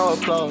don't need no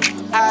applause.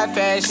 High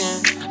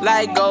fashion,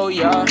 like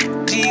Goya,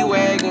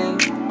 G-Wagon,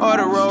 or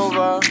the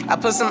Rover. I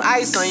put some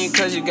ice on you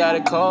cause you got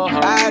a cold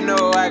heart. I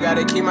know I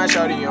gotta keep my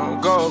shawty on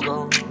go.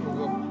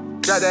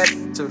 Drop that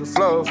to the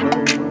floor,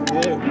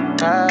 yeah.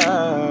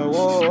 Ah,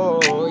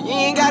 whoa. You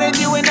ain't gotta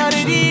deal with none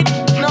of these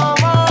no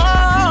more.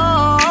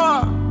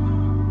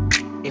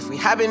 If we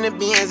hop in the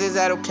Benz, is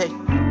that okay?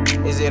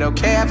 Is it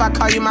okay if I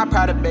call you my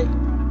pride, babe?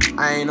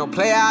 I ain't no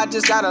player, I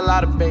just got a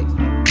lot of bass.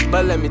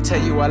 But let me tell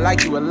you, I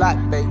like you a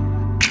lot, babe.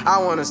 I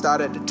wanna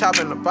start at the top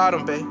and the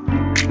bottom, babe.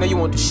 Now you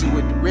want the shoe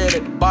with the red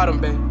at the bottom,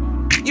 babe.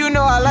 You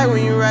know I like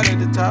when you right at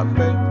the top,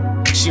 babe.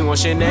 She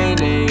wants your name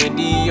and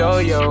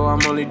D-Yo-Yo.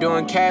 I'm only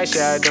doing cash,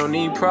 I don't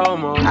need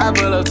promo. I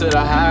pull up to the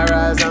high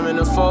rise, I'm in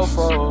the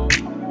 4-4.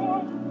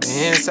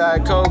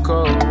 Inside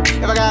Coco.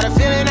 If I got a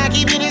feeling, I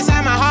keep it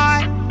inside my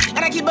heart. And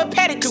I keep a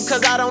pedicure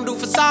cause I don't do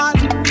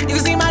facades. You can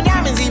see my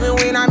diamonds even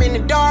when I'm in the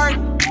dark.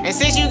 And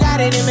since you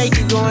got it, it make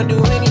you go and do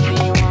anything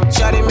you want.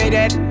 Shawty made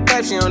that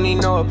clap, she don't need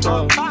no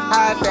applause.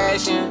 High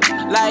fashion,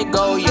 like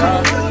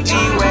Goya,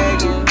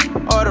 G-Wagon,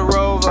 or the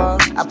Rover.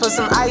 I put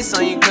some ice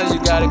on you cause you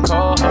got a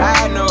cold heart.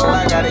 I know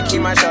I gotta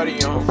keep my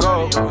shawty on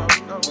go.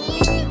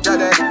 Drop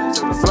that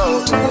to the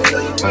floor.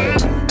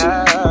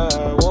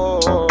 Ah,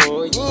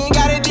 whoa. You ain't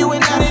gotta do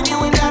it, gotta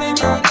do it, gotta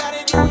do it,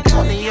 gotta do it.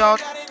 One of y'all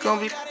gonna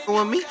be f***ing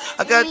with me.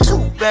 I got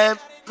 2 bad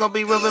gonna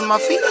be rubbing my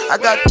feet. I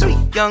got 3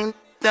 young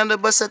down the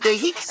bus at the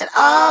heat. And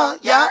all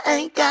y'all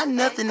ain't got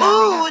nothing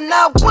on me. Ooh,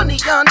 not one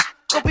of y'all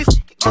gonna be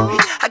f***ing with me.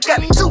 I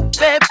got 2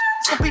 bad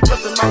gonna be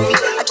rubbing my feet.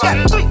 I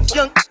got 3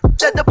 young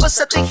down the bus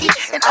at the heat.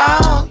 And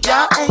all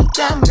y'all ain't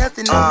got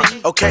nothing on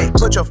me. Okay,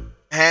 put your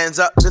hands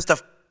up, this the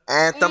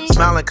anthem.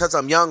 Smiling cause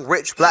I'm young,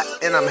 rich, black,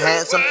 and I'm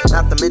handsome.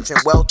 Not to mention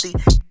wealthy,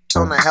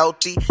 on a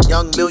healthy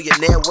young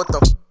millionaire. What the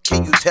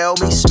can you tell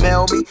me?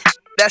 Smell me?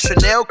 That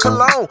Chanel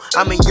cologne.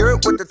 I'm in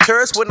Europe with the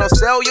tourists with no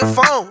cellular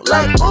phone.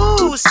 Like,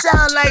 ooh,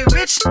 sound like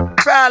rich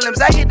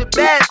problems. I hit the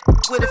bag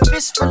with a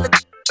fist full of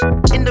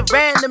in the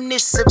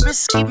randomness of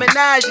risky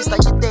menages.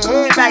 Like, get the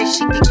head right, she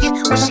can get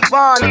what she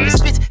want. If it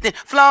spits, then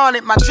flaunt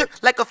it. My drip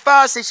like a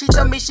faucet. She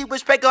told me she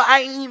was pregnant,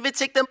 I ain't even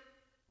take them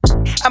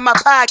out my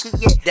pocket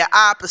yet. The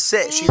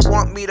opposite, she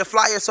want me to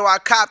fly her, so I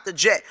cop the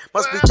jet.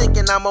 Must be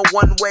thinking I'm a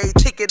one-way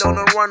ticket on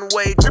a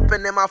runway,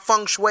 dripping in my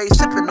feng shui,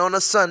 sipping on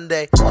a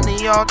Sunday. One of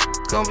y'all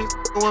gonna be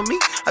f***ing with me.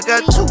 I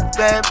got 2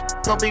 bad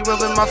gonna be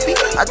rubbing my feet.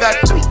 I got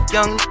 3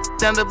 young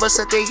down the bus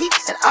at the heat.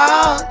 And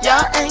all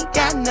y'all ain't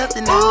got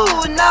nothing.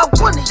 Ooh, not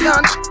one of y'all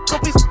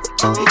gonna be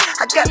f***ing with me.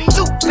 I got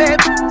 2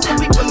 bad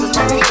gonna be rubbing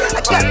my feet.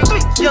 I got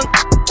 3 young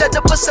down the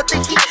bus at the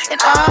heat.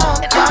 And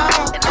all.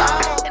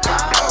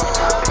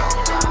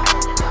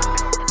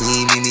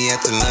 You meet me at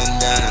the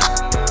London.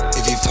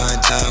 If you find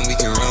time, we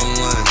can run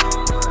one.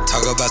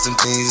 Talk about some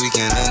things we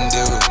can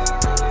undo.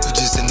 You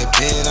just in the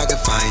pen, I can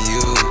find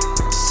you.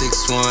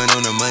 6'1"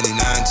 on the money,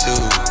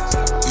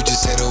 9'2". You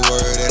just say the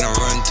word and I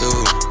run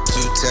through. 2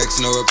 texts,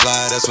 no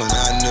reply, that's when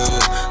I knew.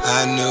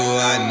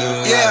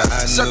 Yeah,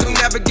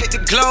 circumnavigate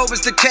the globe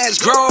as the cash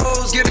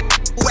grows. Get it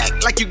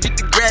whack like you get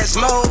the grass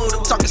mowed.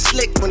 I'm talking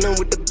slick when I'm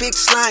with the big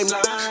slime.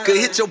 Could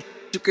hit your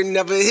you can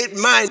never hit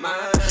mine.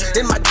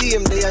 In my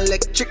DM, they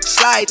electric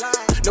slide.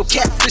 No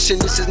catfishing,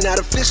 this is not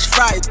a fish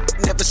fry.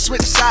 Never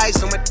switch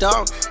sides on my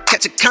dog.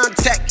 Catch a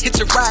contact, hit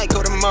your ride,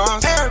 go to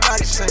Mars.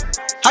 Everybody say,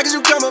 how could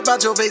you come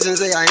about your face and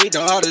say I ain't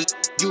the hardest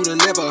you'd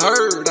have never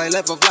heard? I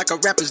left off like a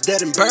rapper's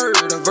dead and bird.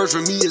 A verse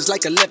for me is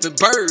like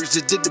 11 birds.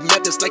 Just did the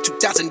math, it's like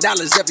 $2,000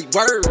 every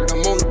word.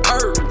 I'm on the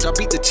purge, I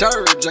beat the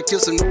church. I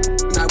killed some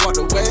and I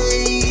walked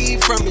away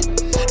from it.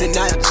 Then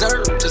I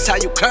observed just how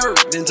you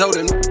curved and told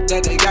them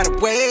that they gotta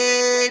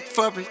wait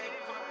for it.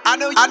 I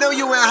know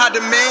you ain't hot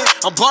demand.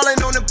 I'm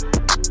ballin' on the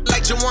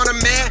like you want a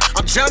man.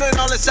 I'm drowning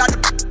all inside the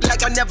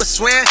like I never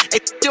swam.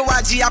 Hey, your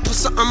IG, I put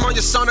something on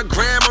your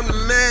sonogram. I'm the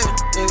man.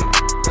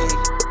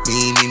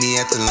 Meet me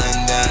at the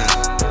London.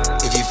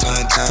 If you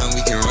find time,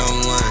 we can run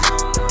one.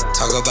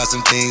 Talk about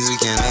some things we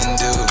can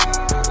undo.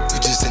 You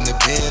just in the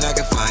pen, I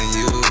can find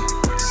you.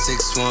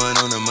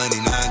 6'1" on the money,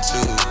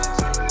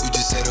 9'2". You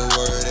just say the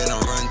word and I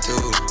run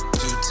through.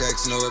 2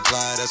 texts, no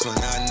reply, that's when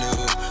I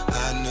knew,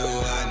 yeah, I knew.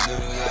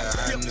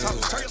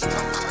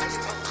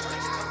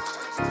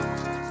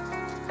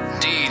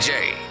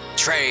 DJ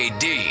Tre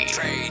D.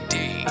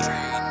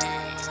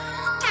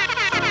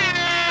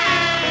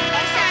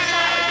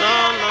 No,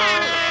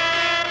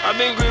 I've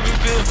been gripping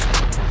pills.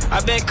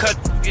 I've been cut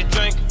your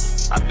drink.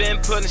 I've been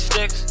putting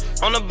sticks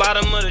on the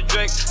bottom of the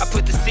drink. I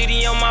put the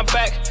CD on my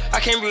back. I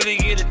can't really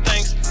get it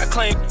thanks. I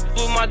claim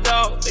with my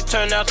dog. They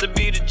turned out to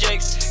be the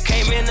Jakes.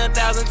 Came in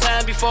 1,000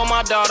 times before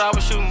my dog. I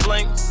was shooting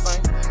blank.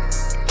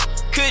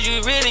 Could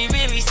you really,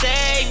 really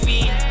save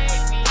me?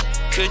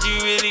 Could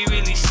you really,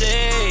 really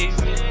save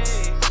me?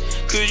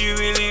 Could you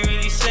really,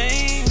 really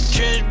save me?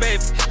 Trench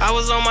baby, I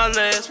was on my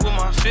last with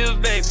my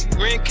 5th baby.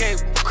 Rent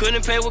cable,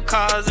 couldn't pay with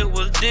cars, it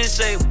was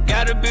disabled.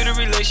 Gotta build a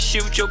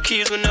relationship with your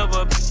kids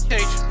whenever a bitch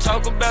hate you.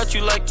 Talk about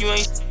you like you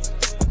ain't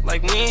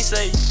like we ain't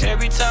say you.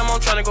 Every time I'm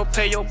tryna go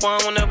pay your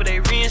bond whenever they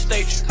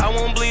reinstate you. I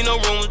won't bleed no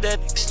rumors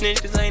that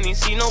snitch, cause I ain't even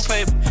see no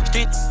paper.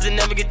 Streets that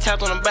never get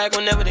tapped on the back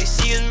whenever they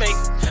see us make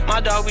it. My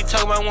dog be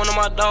talking about one of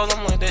my dogs,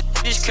 I'm like, that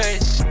is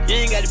crazy. You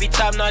ain't gotta be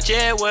top notch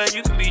everywhere,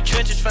 you can be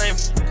trenches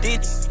famous.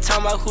 These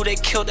talking about who they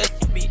killed, that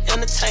be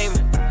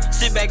entertainment.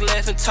 Sit back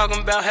laughing, talking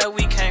about how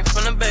we came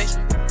from the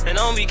basement. And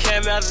I don't be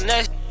caring about the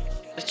next.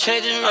 The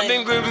changes, man. I've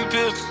been gripping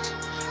pills,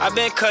 I've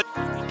been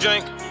cutting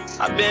drink,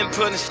 I've been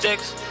putting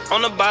sticks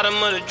on the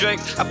bottom of the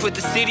drink. I put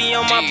the CD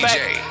on my back.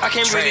 I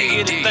can't really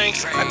get it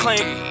thanks. I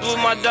claim with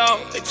my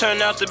dog. They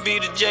turned out to be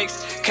the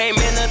Jakes. Came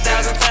in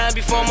 1,000 times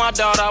before my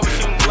dog. I was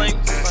shooting blank.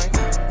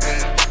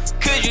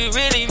 Could you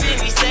really,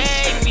 really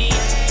save me?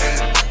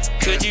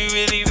 Could you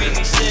really,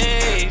 really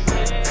save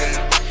me?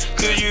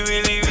 Could you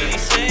really, really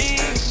save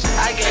me?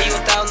 I gave you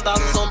 $1,000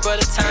 on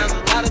brother times,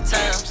 a lot of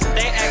times.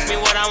 They asked me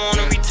what I want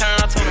in return.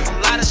 I told them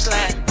a lot of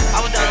slack.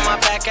 I was down on my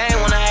back. I ain't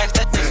wanna ask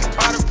that. This is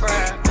part of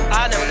pride.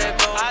 I know that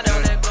go. I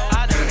know that go.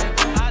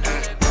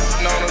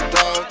 Know the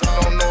dog,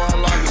 don't know I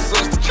like a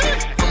sister.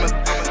 I'm a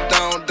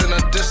down, then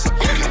I diss her.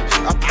 Okay.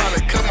 I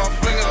probably cut my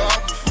finger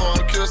off before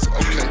I kiss her.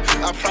 Okay.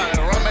 I probably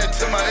run back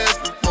to my ass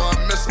before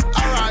I miss her.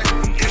 Alright.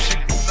 If she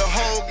the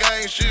whole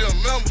gang, she a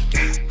member.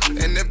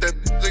 And if that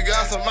they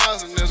got some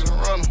eyes, then there's a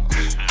runner.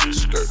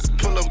 Skirt,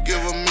 pull up,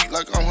 give her meat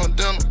like I'm her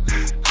dinner.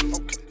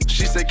 Okay.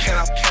 She said, can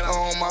I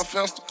on my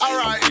fence?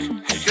 Alright.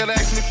 Gotta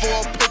ask me for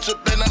a picture,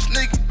 then I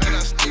sneak.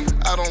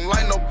 I don't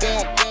like no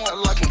born, I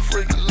like them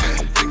freaky.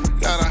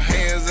 Got her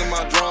hands in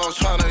my drawers,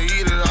 tryna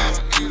eat it all.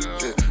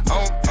 Yeah,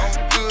 I'm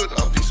good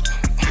up these.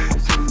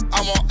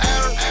 I'm on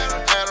Adder.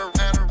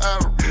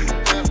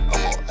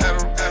 I'm on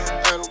Adder.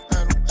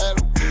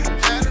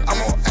 I'm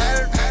on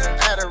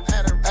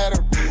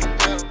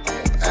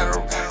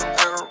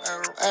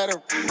Adder.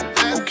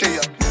 Okay,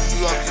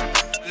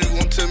 you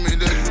gon' tell me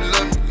that you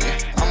love me?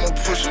 Yeah, I'ma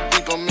push it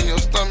deep on me your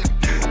stomach.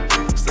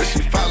 Say she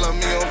follow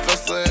me on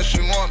Festa and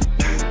she want it.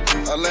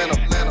 I land up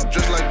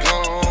just like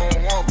gone.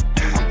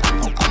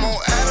 I'm on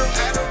Adder,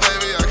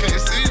 baby, I can't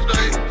see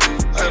straight.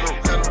 Adder,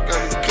 got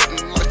me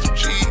cutting like some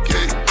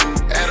cheesecake.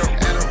 Adder,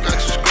 got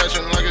you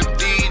scratching like a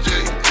DJ.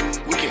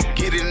 We can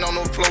get it on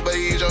the floor,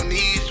 baby, your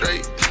knees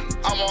straight.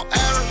 I'm on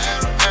Adder.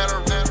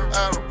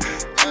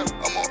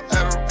 I'm on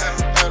Adder.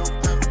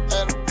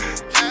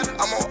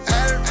 I'm on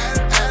Adder.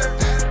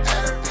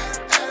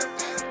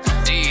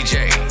 DJ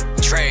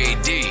Tre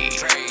D.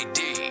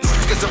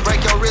 To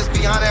break your wrist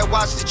behind that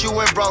watch that you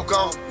went broke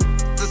on.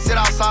 To sit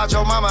outside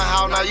your mama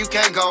house, now you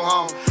can't go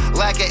home.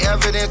 Lack of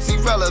evidence,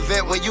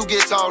 irrelevant when you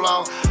get told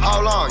on.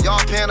 Hold on, y'all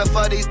paying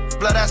for these,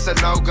 blood, that's a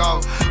no-go.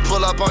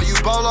 Pull up on you,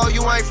 Bolo,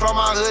 you ain't from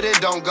our hood and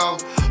don't go.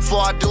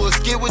 Before I do a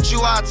skit with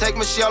you, I'll take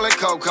Michelle and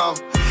Coco.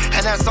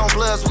 And that's on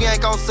Bloods, we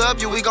ain't gon' sub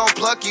you, we gon'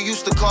 pluck you.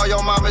 Used to call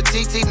your mama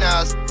TT,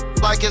 now it's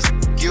like it's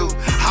you.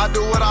 I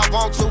do what I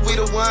want to, we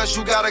the ones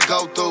you gotta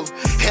go through.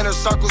 Inner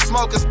circle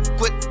smokers,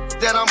 quit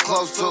that I'm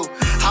close to.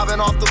 I've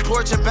been off the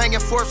porch and banging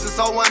force since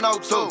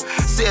 0102.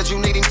 Said you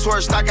needing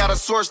torched, I got a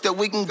source that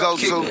we can go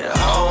to.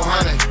 Oh,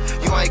 honey,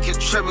 you ain't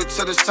contribute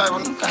to this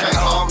table, can't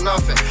hold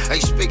nothing.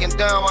 Ain't speaking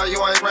down while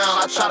you ain't round,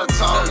 I try to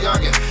talk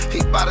youngin'.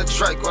 He by the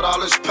Drake with all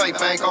this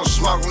paper, ain't gon'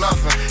 smoke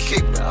nothing.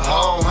 Keep it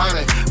whole,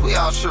 honey, we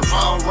out here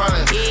all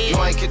running.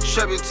 You ain't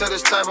contribute to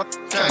this table,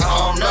 can't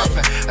hold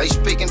nothing. Ain't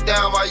speaking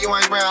down while you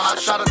ain't round, I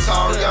try to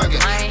talk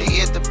youngin'.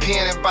 He hit the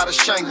pen and by the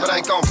shank, but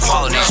ain't gon'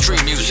 quality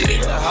street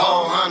music.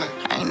 Whole, honey.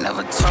 I ain't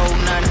never told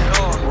nothing at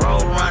all.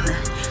 Road runner,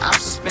 I'm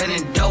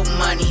suspending dope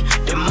money.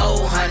 The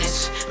mo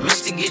honeys,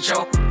 Mr. Get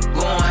Your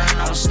going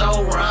on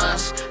store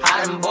runs.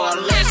 I done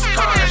bought less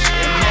cars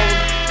and more.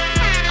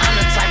 I'm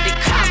the type that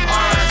cop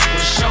R's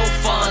with show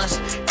funds.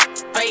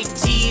 Fake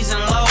T's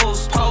and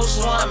lows.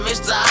 Post one,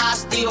 Mr. I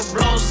still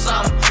blow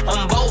some.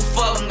 On both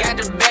of them, got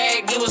the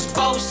bag, it was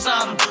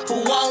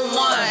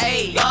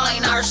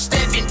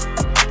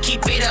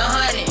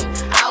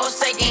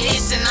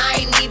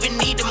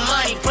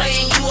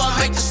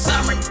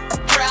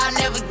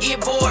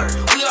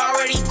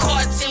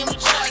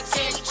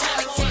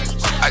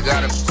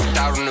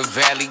Out in the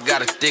valley,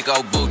 got a thick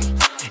old booty.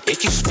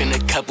 If you spend a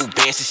couple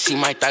bands, she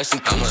might throw some.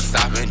 I'ma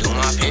stop and do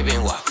my pip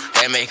and walk.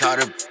 That make all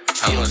the.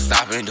 I'ma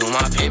stop and do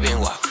my pip and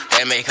walk.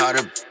 That make all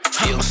the.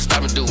 I'ma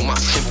stop and do my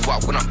pip and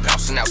walk when I'm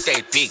bouncing out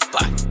that big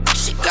butt.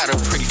 She got a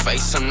pretty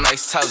face, some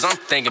nice toes. I'm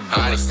thinking about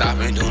it. I'ma stop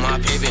and do my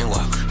pip and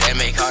walk. That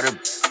make all the.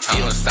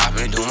 I'ma stop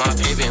and do my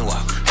pip and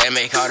walk. That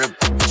make all the.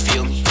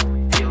 Feel me?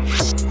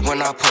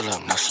 When I pull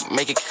up, now she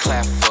make it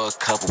clap for a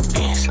couple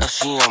bands. Now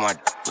she on my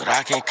but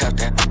I can't cut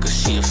that cause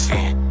she a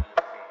fan.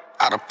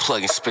 Out of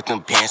plug and spit them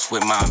bands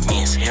with my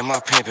mans. Hear my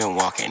pimpin'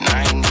 walking,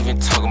 I ain't even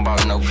talking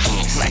about no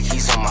pants.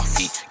 Nikes on my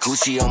feet,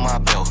 Gucci on my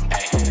belt.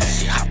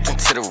 She hopped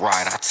into the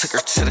ride, I took her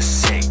to the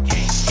set.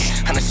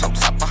 Hundreds on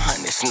top of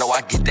hundreds, know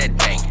I get that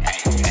bang.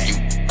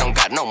 You don't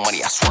got no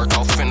money, I swerved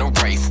off in a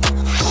rave.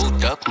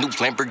 Pulled up, new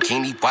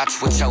Lamborghini,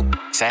 watch what your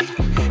say.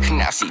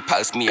 Now she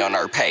post me on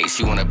her page,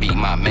 she wanna be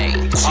my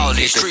main. All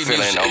this street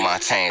feeling on my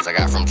chains I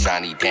got from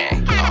Johnny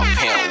Dang. I'm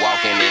pimp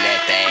walking in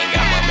that thing,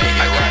 I'ma make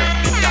it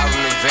right. Out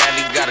in the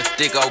valley, got a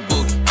thick old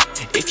booty.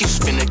 If you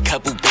spend a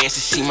couple bands,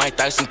 she might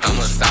throw some.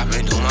 I'ma stop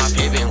and do my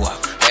pip and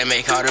walk. That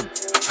make all the.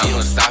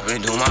 I'ma stop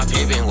and do my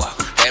pip and walk.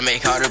 That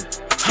make all the.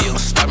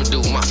 I'ma stop and do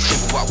my pip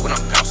and walk when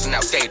I'm bouncing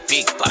out that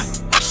big butt.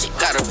 She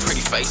got a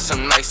pretty face,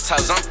 some nice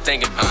toes. I'm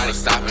thinking about it.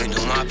 Stop and do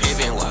my pip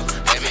and walk.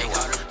 That make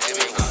all the.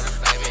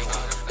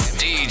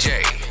 DJ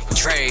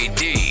Tre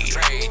D.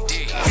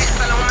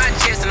 All on my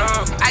chest and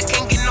I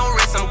can't get no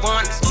rest. I'm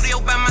going to the studio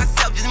by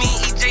myself, just me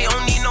and EJ,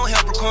 don't need no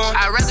help record.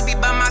 I'd rather be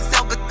by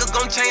myself, but it's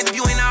gon' change if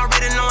you ain't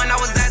already knowing I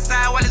was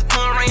outside while it's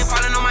pouring rain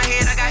falling on my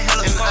head. I got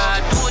hella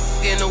scars. I do it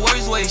in the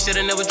worst way.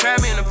 Shoulda never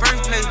tried me in the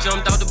first place.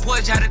 Jumped off the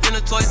porch, had it in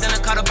the toys, then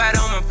I caught a bite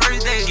on my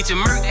first day. Get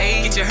your murk,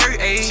 ayy, get your hurt,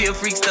 ayy. She a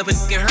freak stuff and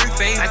in her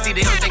face. I see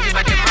they don't think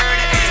about that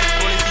murder,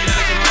 ayy. Wanna see you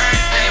catch a murder.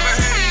 I never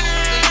heard of you,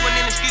 you went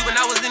in the street when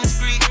I was in the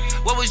street.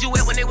 What was you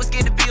at when they was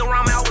scared to be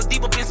around me? I was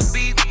deep up in some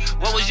beef.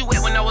 What was you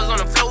at when I was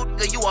on the floor?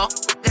 You all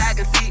I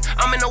can see.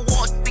 I'm in the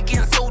wall,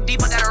 getting so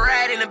deep, I got a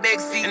ride in the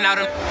backseat. And now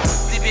them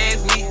sleepy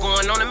ass me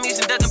going on a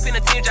mission, ducking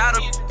penitentiary. Out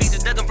of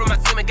bitches ducking from my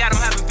team and got them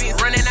having fits.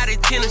 Running out of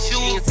tennis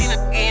shoes. Ain't seen it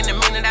in a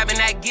minute, I've been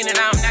not getting it,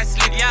 I'm not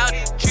sleepy. Y'all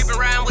tripping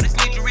around with a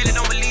snitch, you really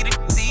don't believe it.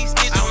 See,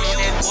 snitch on you.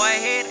 That boy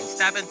head ain't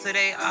stopping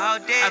today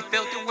all day. I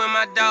felt it when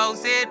my dog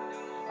said,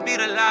 be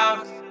the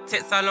loudest.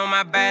 Text all on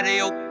my body,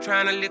 yo,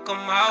 tryna lick them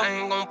out.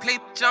 I ain't gon' play,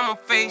 bitch, I'ma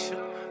face you.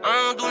 I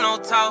don't do no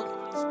talk.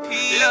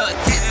 Look,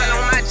 text all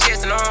on my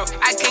chest and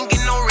I can't get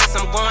no rest.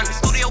 I'm going to the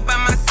studio by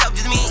myself,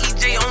 just me and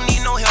EJ, don't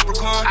need no help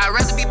record. I'd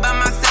rather be by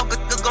myself,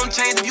 cause it's gon'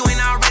 change if you ain't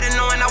already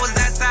knowing I was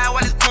outside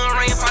while it's pouring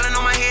rain falling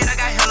on my head. I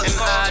got hella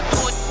scars. I do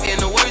it in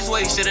the worst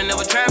way. Shoulda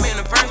never tried me in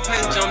the first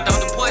place. Jumped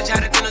off the porch,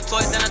 had it in the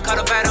toys, then I caught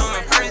a bite on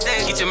my first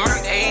day. Get your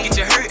murk, ayy, get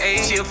your hurt,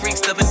 ayy. She a freak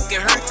stuff and in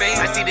her face.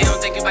 I see they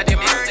don't think about that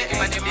murder.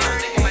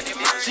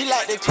 She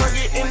like to twerk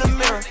it in the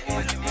mirror.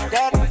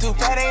 That too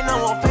fat, ain't no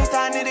more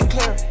FaceTime, need it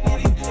clear.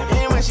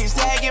 And when she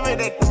sad, give me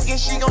that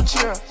guess she gon'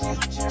 cheer.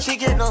 She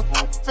get no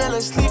fell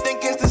asleep, then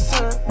gets the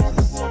syrup.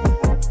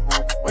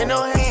 With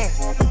no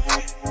hands.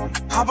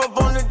 Hop up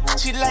on the,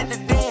 she like to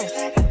dance.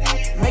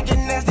 Make it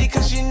nasty,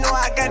 cause she know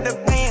I got the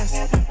bands.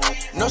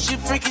 No, she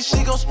freaky,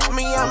 she gon' spit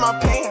me out my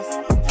pants.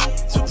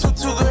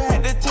 Too good,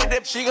 had to take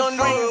that. She gon'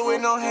 do it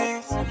with no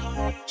hands.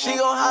 She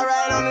gon' hop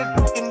right on the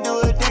and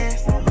do a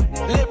dance.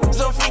 Lip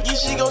so freaky,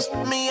 she gon'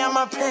 spit me out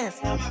my pants.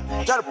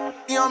 Drop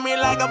the on me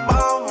like a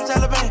bomb from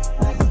Taliban.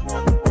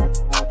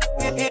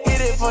 Hit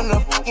it from the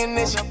fucking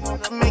and she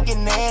make it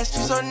nasty.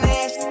 You so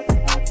nasty,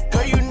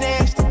 girl, you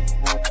nasty.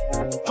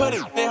 Put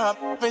it in her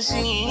and she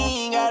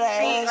ain't gotta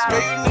ask.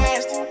 Girl, you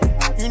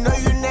nasty, you know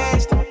you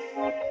nasty.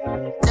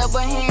 Double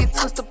hand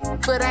twister,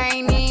 but I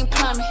ain't even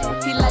plumbing.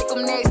 He like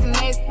them nasty.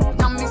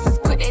 I'm missus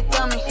put that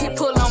thumb in. He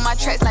pull on my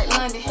tracks like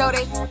London. Throw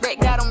that back,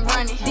 got him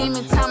running.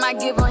 Demon time I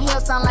give him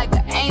hell, sound like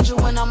an angel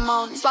when I'm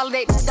on it. Swallow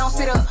that, don't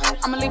sit up.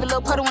 I'ma leave a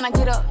little puddle when I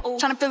get up.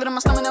 Tryna feel it in my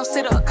stomach, don't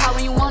sit up. Call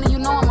when you want it, you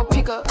know I'ma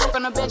pick up.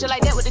 From the bed just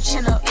like that with the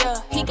chin up.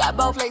 Yeah, he got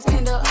both legs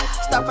pinned up.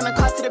 Start from the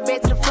car to the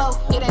bed to the floor.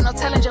 It ain't no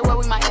telling just where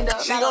we might end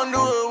up. She gon' do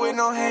it with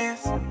no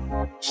hands.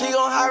 She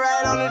gon' hop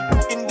right on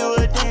the and do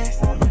a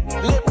dance.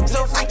 Lip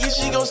so freaky,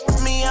 she gon'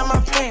 spit me out my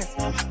pants.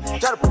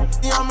 Try to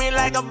put on me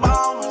like a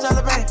bomb from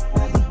Taliban.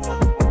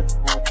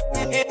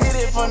 Hit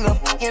it from the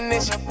fucking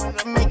and she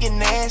make it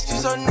nasty.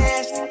 You so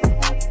nasty,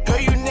 girl,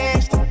 you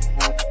nasty.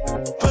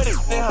 Put it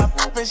in her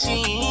and she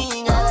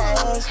ain't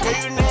gotta ask. Girl,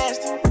 you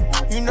nasty,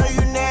 you know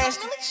you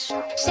nasty.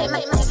 Shit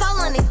make me fall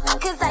on it,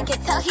 cause I can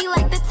tell he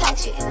like to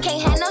touch it.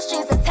 Can't have no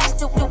strings attached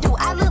to do.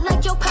 I look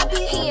like your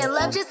puppy? He in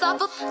love just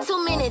off of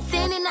 2 minutes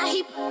in and now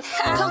he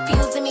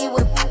confusing me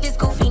with this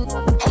goofy.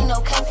 Ain't no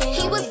cuffing.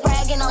 He was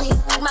bragging on his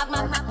my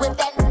with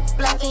that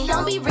bluffing.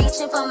 Don't be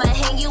reaching for my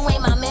hand, you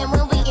ain't my man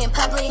when we in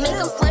public. Make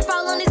him slip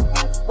all on his,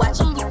 watch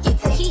him get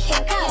till he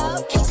hit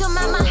up. Kick him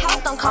out my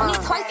house, don't call me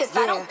twice if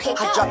I don't pick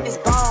up. I drop this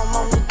bomb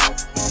on me.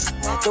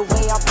 The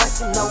way I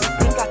bust it, no,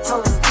 think I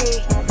told us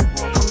dead.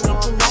 I'm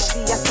making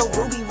nasty, I so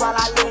ruby while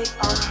I live.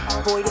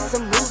 Boy, this a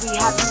movie,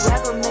 have you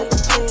ever made a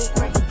kid?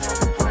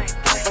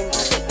 And you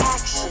say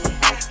action,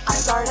 I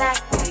start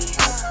acting.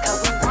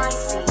 Cause we wine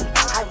scene,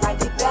 I write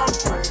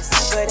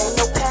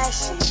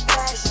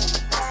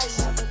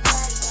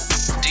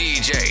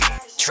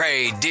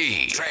Tre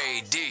D.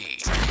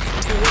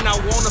 When I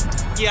wanna,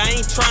 yeah, I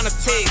ain't tryna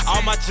text.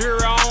 All my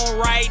jewelry on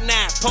right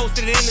now,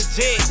 posted in the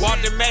jet.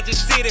 Walked in Magic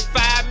City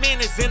 5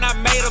 minutes and I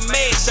made a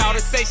mess.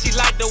 Shawty say she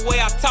like the way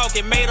I talk,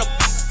 it made her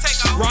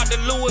rock the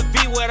Louis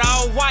V with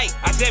all white.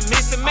 I just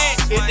miss a match.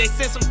 If they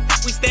send some,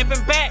 we stepping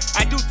back.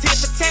 I do tip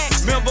for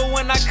tax. Remember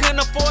when I couldn't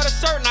afford a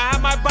shirt, now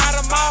I might buy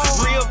them all.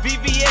 Real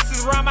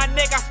VVS's around my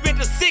neck, I spent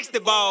a 60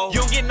 ball.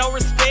 You don't get no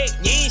respect,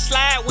 you ain't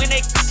slide when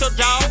they your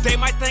dog. They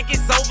might think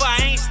it's over, I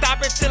ain't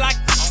stopping till I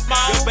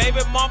your baby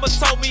mama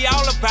told me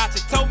all about you,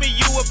 told me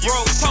you were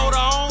broke. Told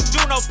her I don't do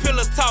no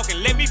pillow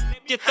talking, let me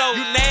your throat.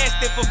 You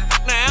nasty for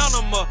the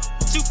animal,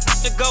 you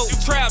to go.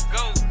 Trap,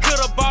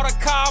 could've bought a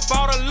car,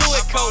 bought a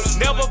Louis coat.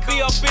 Never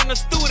be up in the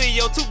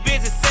studio, too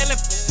busy selling.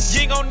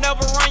 You ain't gon'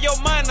 never run your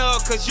money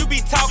up, cause you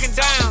be talking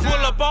down. Pull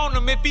up on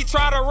him, if he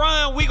try to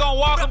run, we gon'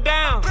 walk him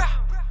down.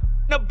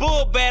 The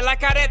bull bad,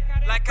 like how that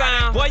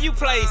sound. Boy, you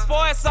play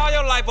sports all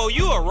your life, oh,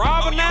 you a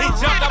robber now? He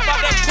jumped up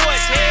out that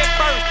porch head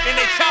first, and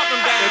they chopped him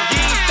down. If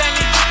you ain't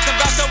standing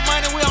about your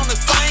money, we on the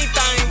same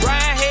thing.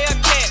 Ryan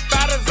Hellcat,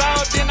 fighters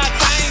all, then I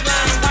change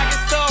lanes.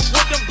 Talking stuff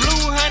with them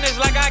blue hunters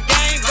like I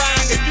gang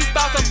bang. If you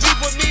start some beef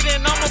with me,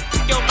 then I'ma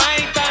your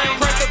main thing.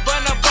 Press the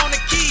button up on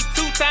the key,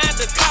 2 times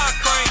the car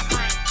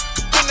crank.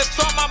 In the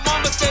trunk, my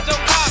mama said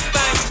your car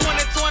stank.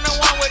 2021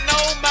 with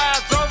no miles,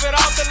 drove it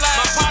off the line.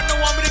 My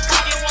partner want me to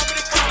cook it,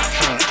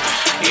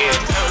 Yeah,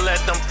 never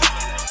let them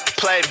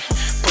play me.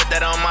 Put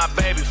that on my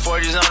baby.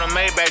 40s on a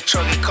Maybach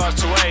truck, it cost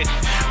 $280.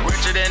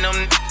 Richer than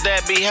them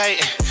that be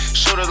hating.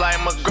 Shooters like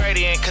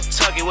McGrady in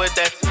Kentucky with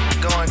that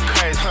going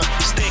crazy.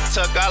 Stick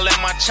tuck, I let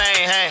my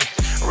chain hang.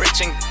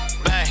 Rich and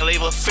bang,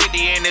 leave a 50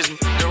 in this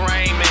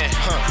derangement.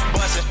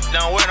 Bustin',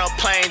 don't wear no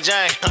plain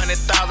Jane.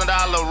 $100,000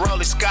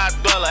 Rollie Scott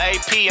Dweller,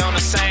 AP on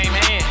the same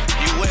hand.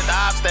 You with the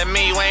ops, that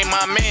mean you ain't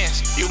my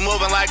mans. You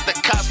moving like the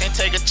cops, can't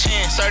take a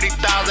chance. 30,000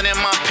 in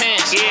my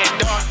pants. Yeah,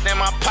 dark in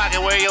my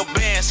pocket where your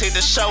bands. Hit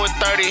the show with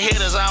 30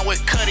 hitters. I'm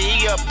with Cuddy,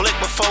 he up blick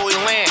before we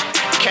land.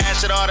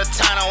 Cash it all the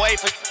time, I wait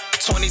for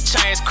 20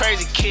 chains,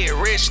 crazy kid,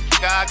 rich.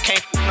 I can't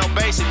no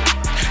basic.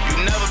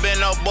 You never been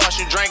no boss,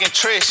 you drinking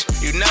Trish.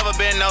 You never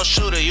been no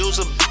shooter, use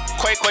a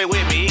Quay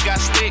with me, he got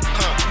stick.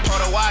 Pour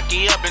the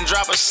walkie up and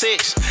drop a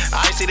 6.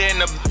 I see that in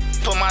the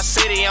put my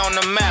city on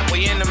the map,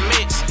 we in the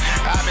mix.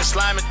 I've been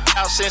sliming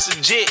out since a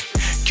jit.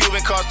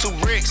 Cuban cost 2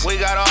 bricks, we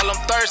got all them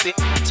thirsty,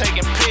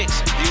 taking pics.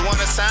 You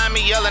wanna sign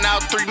me, yelling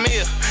out 3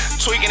 mil.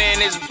 Tweaking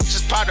in this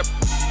just part of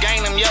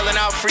gang, them yelling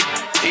out free.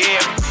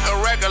 Yeah, a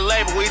record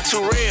label, we too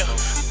real.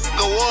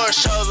 Award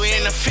shows, we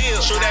in the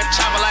field. Shoot that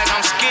chopper like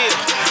I'm skilled.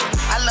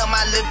 I love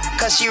my lip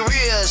cause she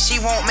real.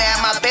 She won't me at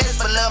my best,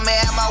 but love me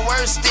at my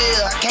worst still.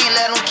 I can't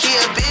let them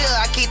kill Bill.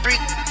 I keep 3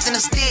 in the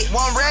stick.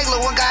 One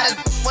regular, one got a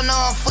one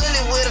on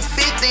fully with a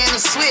 50 in the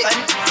switch.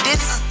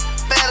 This is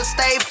better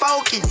stay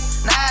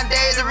focused.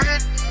 Nowadays, the real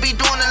be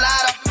doing a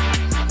lot of.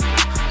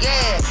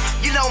 Yeah,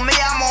 you know me,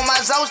 I'm on my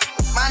Zoe.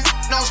 My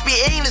don't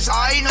speak English.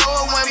 All you know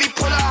is when we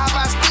pull up,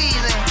 how I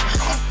squeezing.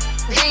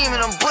 Game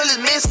and them bullets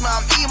miss me,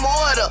 I'm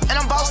immortal. And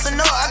I'm bossing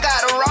up, I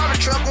got a robber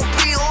truck on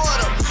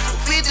pre-order.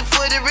 50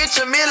 for the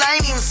richer mill, I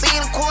ain't even seen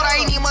a quarter.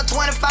 I ain't even a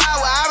 25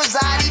 where I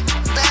reside,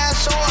 down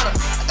shorter.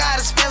 I got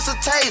expensive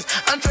taste,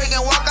 I'm drinking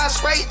walk out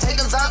straight.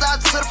 Taking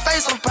Zaza to the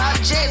face on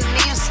private jet and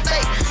need a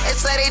steak. They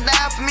say they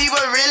died for me,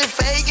 but really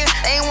faking.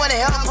 Ain't wanna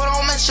help put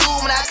on my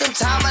shoes, but I can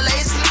tie my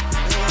laces.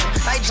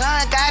 Like John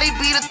Gotti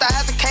beat 1,000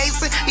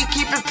 cases. He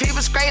keepin'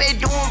 people straight, they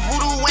doing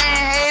voodoo and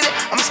hate it.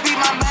 I'ma speak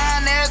my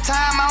mind every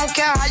time, I don't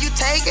care how you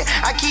take it.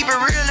 I keep it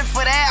real and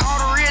for that, all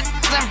the real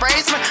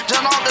embrace me.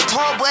 Jump off the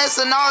tour bus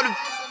and all the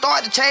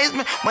start to chase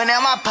me.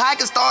 Whenever my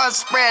pockets start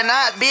spreading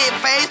out, big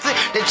faces.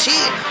 The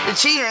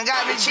cheating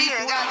got me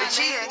cheating, got me cheating, got me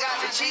cheating,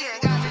 got me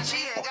cheating, got me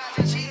cheating, got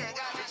me cheating,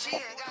 got me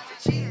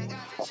cheating,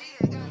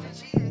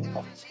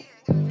 got me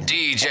cheating.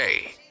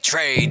 DJ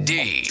Tre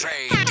D.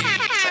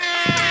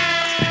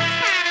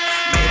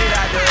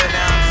 Do it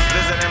now, I'm just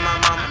visiting my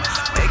mama.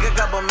 Make a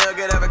couple mil,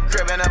 get up a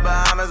crib in the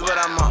Bahamas, but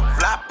I'm on.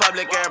 Fly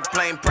public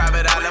airplane,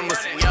 private island with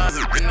some youngs.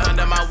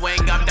 Under my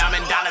wing, I'm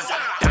diamond dollars, I'm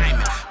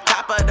diamond.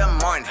 Top of the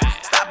morning,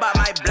 stop by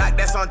my block,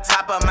 that's on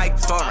top of my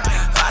touring.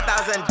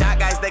 5,000 dot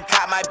guys, they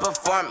caught my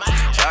performance.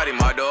 Shawty,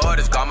 my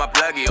daughters, call my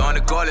pluggy on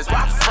the callers. Where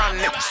I'm from,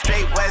 nigga,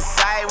 straight west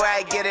side, where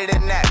I get it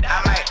in that.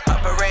 I might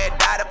up a red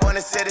dot up on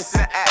the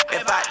Citizen app.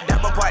 If I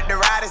double park the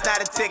ride, it's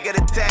not a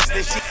ticket attached.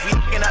 If she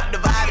f***ing up the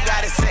vibe,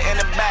 got it sit in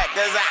the back.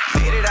 Cause I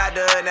made it out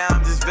the hood, now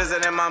I'm just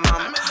visiting my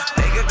mama.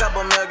 Make a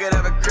couple mil, get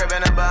up a crib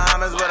in the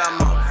Bahamas, but I'm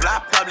on.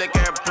 Fly public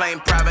airplane,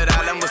 private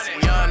island with some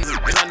youngs.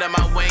 Under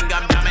my wing,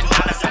 I'm diamond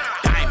dollars, I'm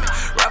diamond.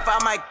 Rough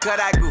out my cut,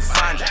 I grew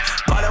fonder.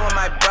 Ballin' with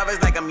my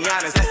brothers like I'm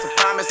Giannis. That's a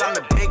promise, I'm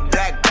the big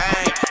black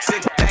bang.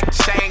 6-pack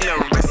chain, the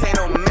wrist ain't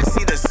no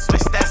missy. The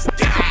switch, that's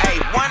deep. Hey,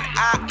 one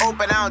eye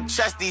open, I don't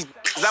trust these.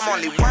 Cause I'm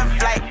only one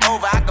flight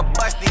over, I can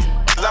bust these.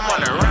 Cause I'm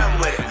on the run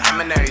with it. I'm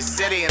in every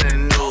city in a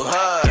new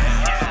hood.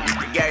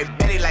 Gary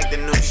Betty like the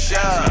new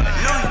show.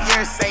 New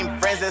year, same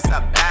friends, it's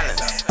a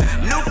balance.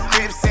 New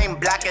crib, same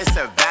block, it's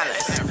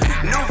surveillance.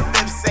 New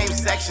fifth, same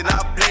section,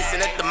 all placing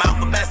at the mouth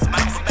for best,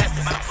 mouth for best,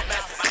 mouth for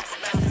best.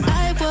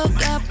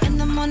 woke up in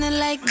the morning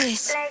like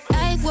this.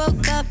 I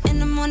woke up in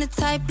the morning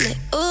type lit.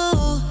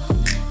 Ooh,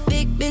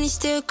 Big Benny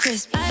still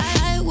crisp.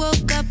 I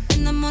woke up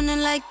in the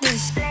morning like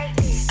this.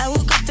 I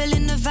woke up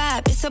feeling the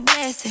vibe, it's a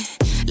blessing.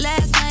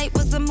 Last night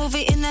was a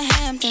movie in the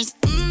Hamptons.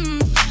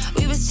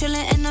 We was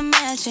chillin' in the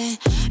mansion.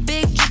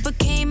 Big Trooper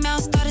came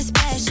out, started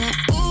splashing.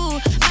 Ooh,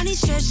 money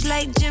stretch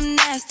like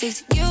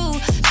gymnastics. You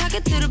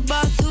talking to the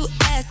boss who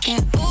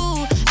asking.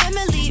 Ooh,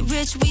 family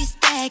rich, we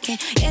stacking.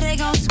 Yeah, they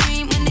gon'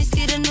 scream when they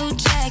see the new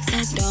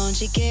Jacksons. Don't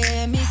you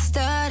get me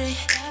started?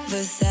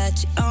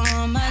 Versace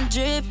on my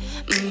drip.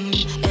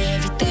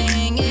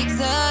 Everything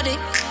exotic.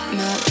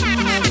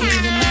 My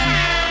breathing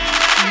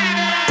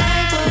I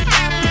woke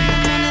up in the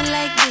morning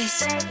like this.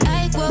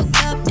 I woke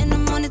up in the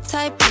morning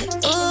type it.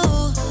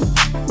 Ooh,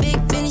 Big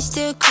Benny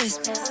still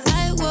crisp.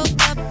 I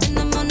woke up in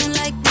the morning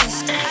like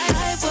this.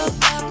 I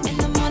woke up in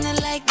the morning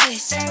like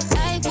this.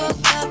 I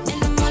woke up in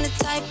the morning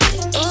type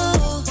it.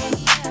 Ooh,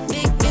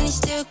 Big Benny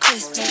still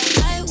crisp.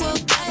 I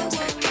woke up.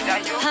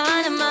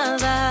 Heart in my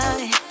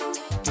body,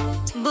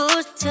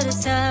 boot to the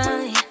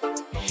side.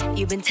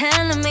 You've been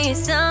telling me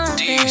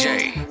something.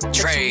 DJ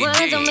Tre D.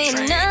 Words don't mean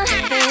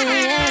nothing.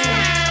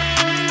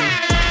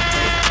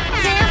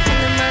 See, I'm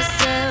feeling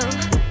myself.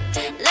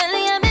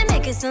 Lately I've been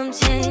making some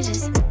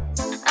changes.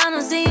 I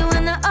don't see you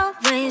in the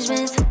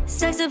arrangements.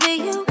 Sex to be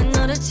you, I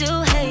know that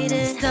you hate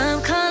it.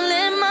 Stop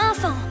calling my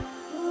phone.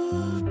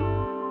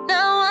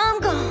 Now I'm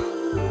gone.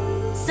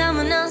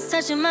 Someone else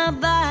touching my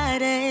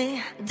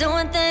body,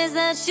 doing things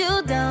that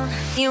you don't.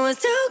 You was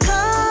too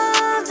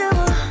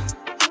comfortable.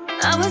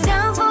 I was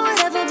down for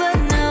whatever, but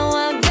now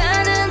I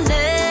gotta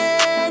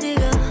let it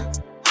go.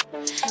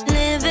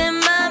 Living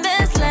my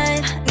best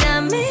life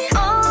got me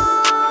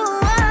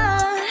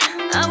on.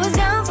 I was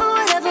down for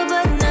whatever,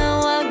 but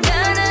now I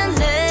gotta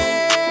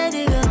let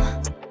it go.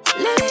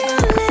 Let it go,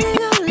 let it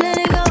go, let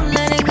it go,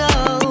 let it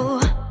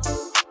go.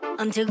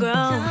 I'm too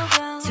grown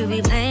to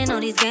be playing all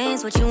these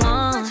games. What you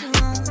want?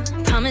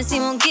 Promise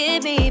you won't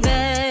get me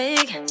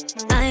back.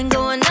 I ain't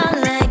going out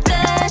like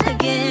that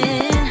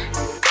again.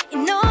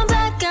 You know I'm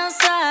back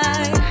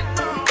outside.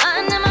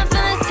 I know my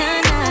feelings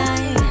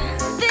tonight.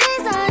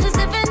 These are just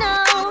if you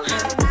know.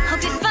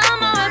 Hope you found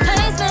my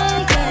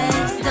replacement.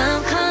 Yeah. Stop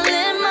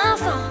calling my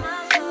phone.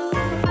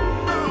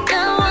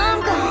 Now I'm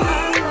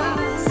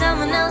gone.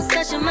 Someone else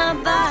touching my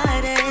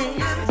body,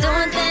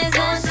 doing things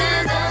that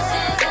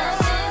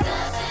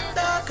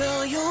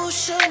Girl, you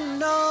should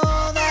know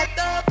that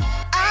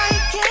I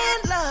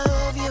can't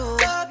love you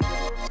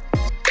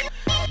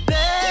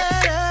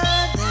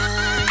better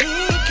than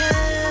he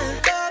can.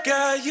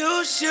 Girl,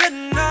 you should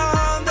know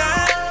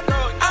that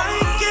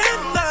I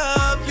can't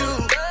love you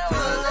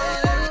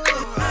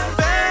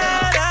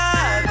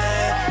better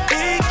than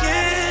he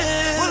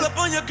can. Pull up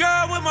on your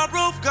girl with my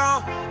roof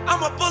gone.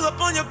 I'ma pull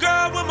up on your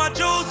girl with my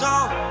jewels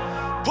on.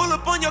 Pull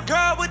up on your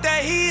girl with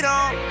that heat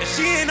on. And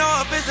she ain't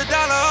know if it's $1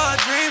 or a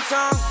dream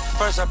song.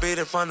 First I beat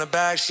it from the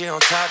back, she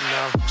on top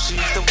now. She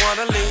used to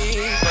wanna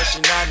leave, but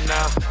she not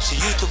now. She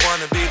used to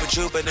wanna be with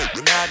you, but not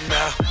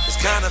now. It's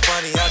kinda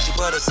funny how she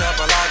put herself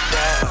on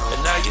lockdown.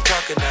 And now you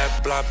talking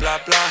that blah,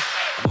 blah, blah.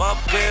 I'm up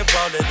here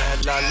rolling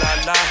that la, la,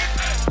 la.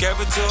 Gave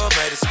it to her,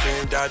 made her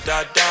scream da,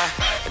 da, da.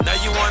 And now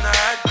you wanna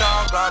act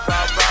all blah,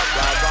 blah, blah,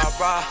 blah, blah,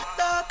 blah.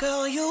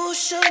 Girl, you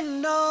should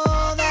know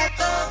that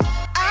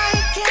I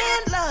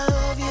can't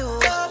love you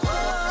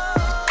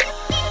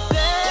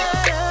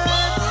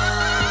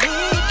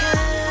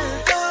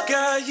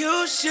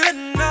you should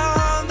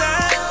know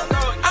that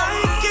I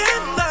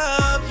can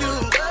love you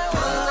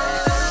better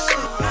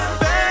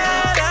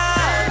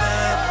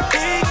than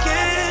he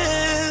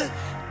can.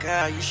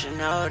 Girl, you should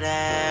know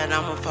that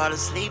I'ma fall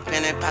asleep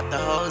and then pop the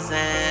hose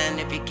in.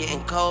 If you're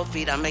getting cold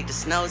feet, I make the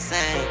snow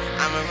sing.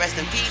 I'ma rest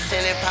in peace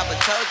and then pop a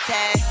toe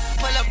tag.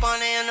 Pull up on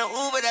it in the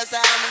Uber, that's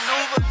how I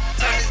maneuver.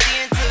 Turn the D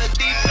into a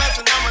D plus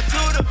and I'm a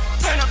tutor.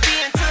 Turn a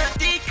B into a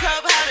D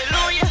cup,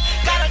 hallelujah.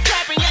 Got her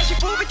clapping, yeah, she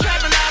booby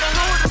trapping out of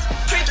Hooters.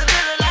 Treat the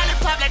little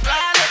lollipop like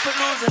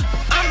Lollapalooza.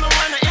 I'm the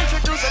one to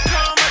introduce a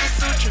Kama to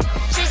Sutra.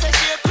 She said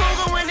she a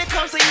cougar when it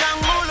comes to young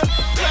moolah.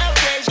 12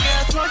 gauge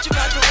girl, told you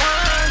about the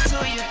one to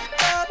you.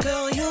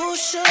 Girl, you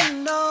should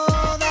know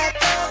that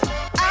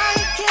I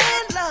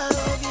can't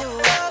love you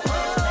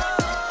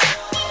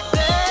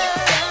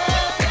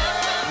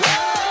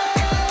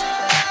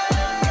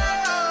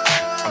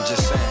I'm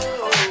just saying.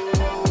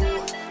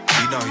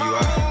 You know you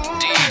are.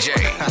 DJ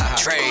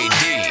Tre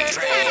D.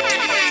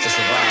 It's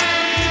a vibe.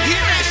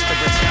 It's the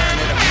return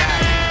of the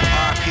Mac.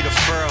 R.I.P. the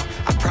Furl.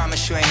 I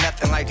promise you ain't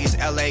nothing like these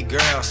LA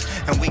girls.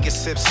 And we can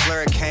sip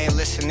slurricane,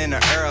 listening to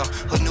Earl.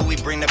 Who knew we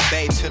bring the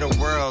bay to the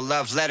world?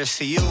 Love letters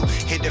to you,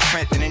 hit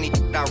different than any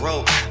I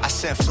wrote. I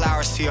sent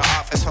flowers to your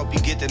office, hope you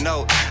get the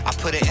note. I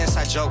put an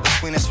inside joke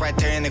between us right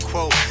there in the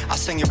quote. I'll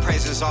sing your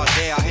praises all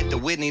day, I'll hit the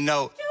Whitney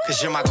note.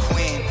 Cause you're my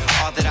queen,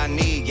 all that I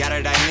need,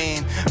 yada that I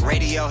mean.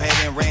 Radiohead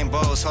and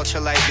rainbows,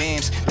 ultralight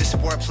beams. This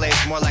sport plays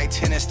more like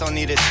tennis, don't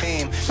need a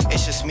team.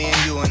 It's just me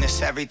and you and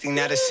it's everything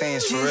that it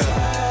seems, for real.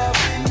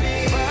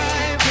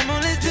 Come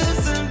on, let's do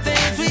some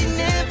things we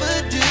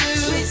never do.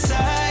 Sweet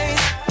side,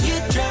 you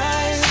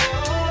drive.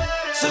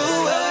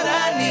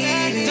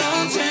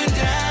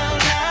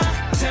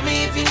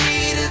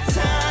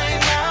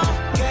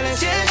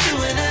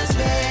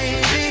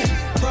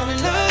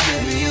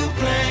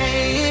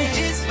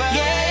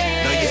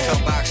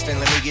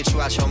 get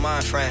you out your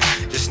mind frame.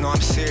 Just know I'm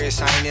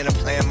serious, I ain't into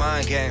playing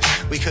mind games.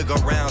 We could go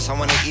rounds, I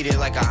wanna eat it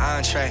like an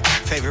entree.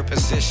 Favorite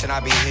position, I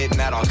be hitting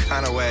that all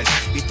kind of ways.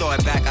 You throw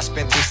it back, I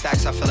spent 3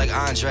 stacks, I feel like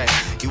Andre.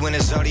 You in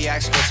the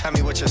Zodiacs, go tell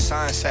me what your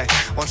sign say.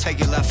 Won't take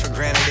your love for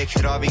granted, it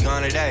could all be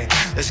gone today.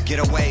 Let's get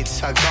away,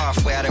 tucked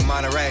off, way out in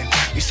Monterey.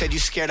 You said you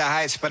scared of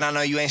heights, but I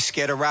know you ain't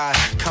scared to ride.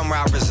 Come where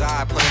I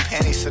reside, putting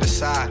panties to the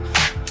side.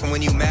 And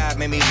when you mad,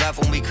 made me love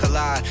when we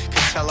collide.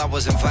 Could tell I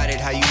was invited,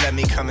 how you let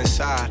me come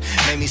inside.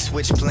 Made me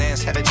switch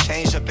plans, had to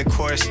change up the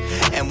course.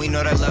 And we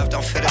know that love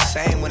don't feel the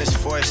same when it's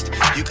forced.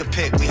 You could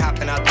pick, we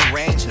hopping out the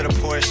range of the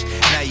Porsche.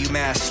 Now you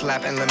mad,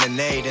 slapping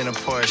lemonade in a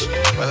Porsche.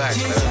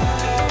 Relax,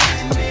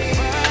 man.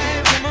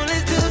 Come on,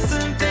 let's do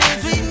some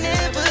things we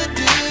never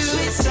do.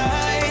 Switch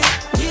sides,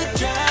 you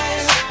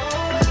drive.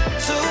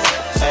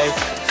 Hey,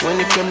 when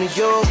it come to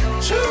you,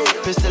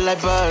 pistol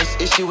like buzz,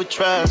 issue with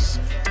trust.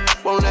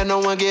 Won't let no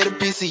one get a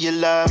piece of your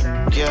love.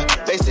 Yeah,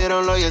 base it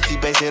on loyalty,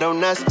 base it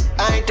on us.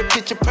 I ain't the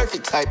picture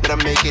perfect type, but I'm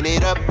making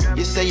it up.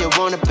 You say you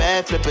want a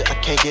bad flip it, I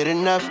can't get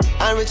enough.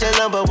 I'm rich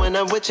alone, but when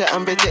I'm with you,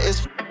 I'm bitter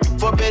as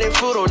forbidden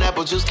fruit on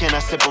apple juice, can I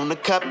sip on the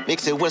cup?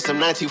 Mix it with some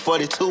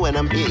 1942 and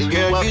I'm hitting you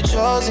up. Girl, you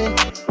chosen.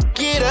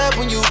 Get up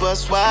when you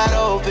bust wide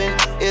open.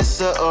 It's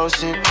the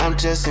ocean, I'm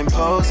just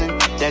imposing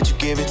that you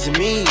give it to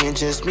me and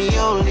just me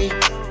only.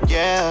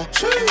 Yeah,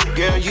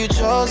 girl, you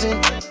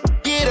chosen.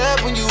 Get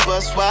up when you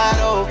bust wide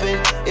open.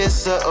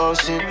 It's the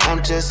ocean,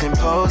 I'm just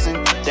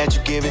imposing that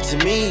you give it to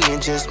me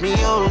and just me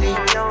only.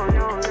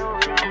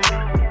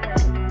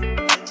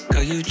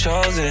 Girl, you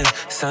chosen.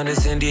 Sound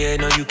is in the air,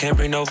 no, you can't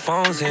bring no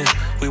phones in.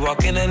 We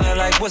walk in and they're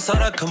like, what's all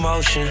the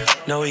commotion?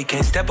 No, he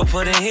can't step a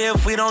foot in here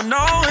if we don't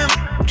know him.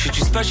 Treat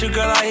you special,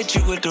 girl, I hit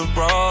you with the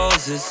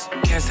roses.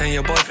 Can't stand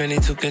your boyfriend, he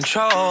too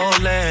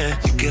controlling.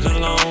 You get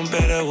along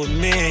better with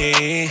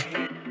me.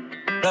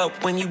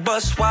 Up when you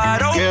bust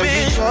wide open. Girl,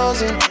 you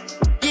chosen.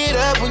 Get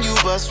up when you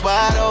bust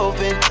wide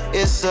open.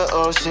 It's the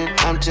ocean,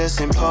 I'm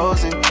just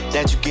imposing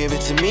that you give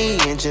it to me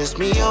and just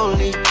me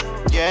only.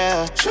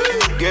 Yeah,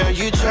 girl,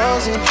 you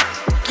chosen.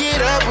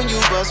 Get up when you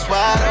bust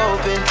wide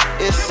open.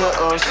 It's the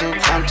ocean,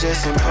 I'm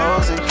just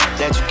imposing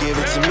that you give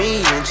it to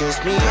me and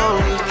just me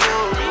only.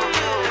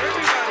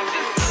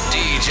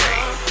 DJ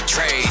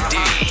Tre D.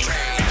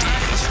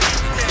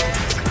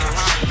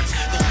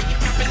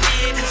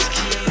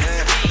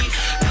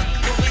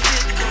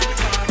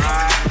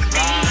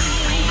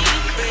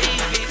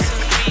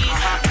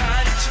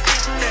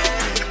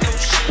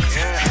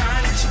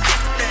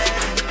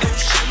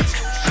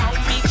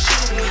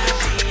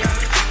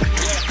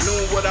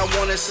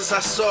 Since I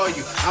saw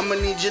you, I'ma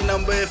need your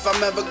number if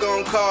I'm ever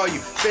gonna call you.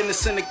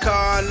 Fitness in the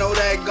car, I know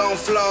that gon'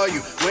 flaw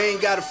you. We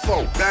ain't got a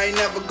folk, I ain't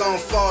never gon'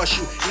 force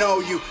you. Know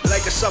you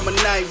like a summer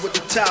night with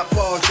the top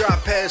off.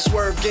 Drop past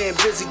swerve, getting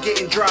busy,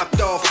 getting dropped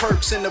off.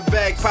 Perks in the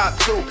bag, pop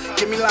too.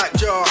 Give me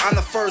lockjaw, I'm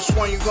the first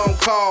one you gon'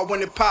 call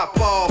when it pop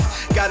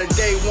off. Got a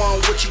day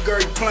one with you,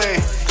 girl, you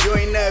playin'. You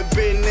ain't never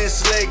been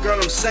this late, girl,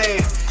 I'm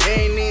saying.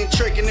 Ain't even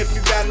trickin' if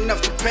you got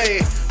enough to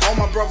pay. All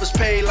my brothers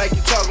paid like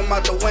you talking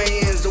about the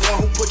weigh-ins. The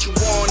one who put you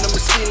on the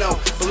Messino.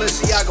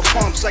 Balenciaga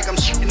pumps like I'm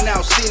shooting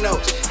out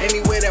C-notes.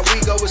 Anywhere that we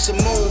go, it's a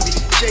movie.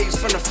 Shades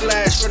from the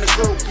flash, from the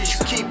groupies.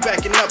 You keep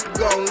backing up, you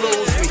gon'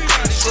 lose me.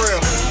 It's real.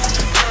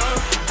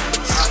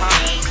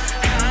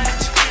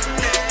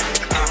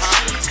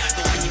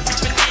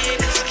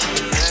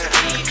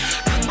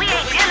 We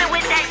ain't dealing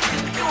with that,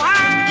 you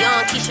heard?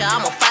 Young Keisha,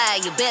 I'm on fire,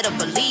 you better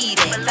believe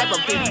it. Type of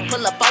bitch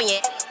pull up on you,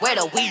 where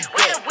the weed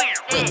at?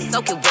 Wet,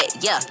 soak it wet,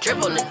 yeah,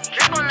 drip on it.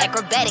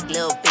 Acrobatic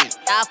little bitch,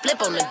 I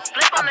flip on it.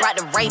 I brought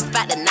the rape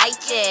out the night,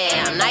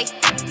 yeah. Nice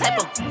type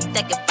of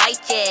that can fight,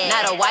 yeah.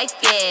 Not a wife,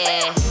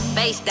 yeah.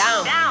 Face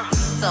down,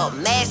 so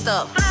masked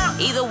up.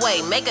 Either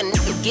way, make a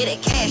nigga get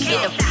it cash. Get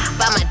the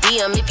by my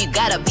DM if you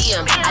gotta be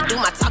him. I do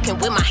my talking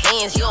with my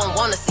hands, you don't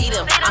wanna see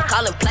them. I'm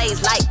calling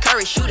plays like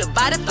Curry, shoot it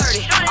by the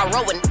 30. I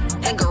roll with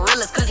and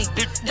gorillas cause he's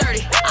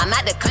dirty. I'm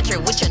out the country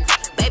with your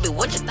baby,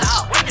 what you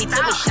thought? He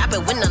took me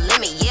shopping with no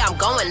limit, yeah, I'm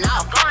going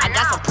off. I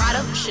got some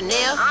Prada,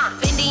 Chanel,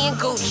 Fendi and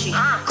Gucci,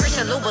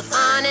 Christian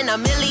Louboutin and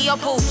Emilio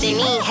Pucci. Then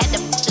he ain't had the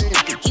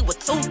nigga, he was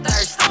too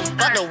thirsty.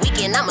 But the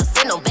weekend, I'ma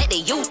send him back to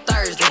you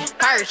Thursday.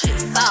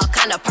 Purchase, all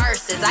kind of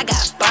purses, I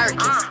got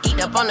Birkins.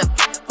 Eat up on the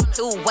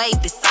two-way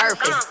the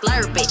surface.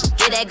 Slurp it,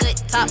 get that good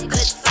top, good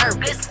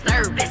service.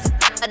 Nervous,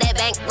 that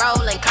bank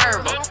roll and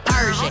curve em.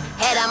 Persian,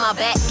 head on my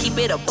back, keep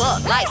it a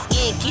buck. Light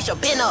skin, Keisha,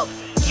 been up.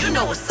 You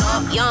know what's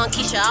up, young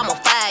Keisha, I'm on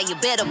fire, you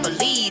better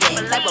believe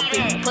it. Type of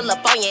bitch pull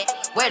up on you,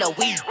 where the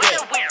weed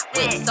at?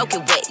 Wet, soak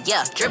it wet,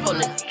 yeah, drip on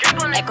it.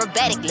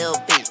 Acrobatic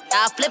little bitch,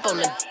 I flip on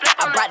it.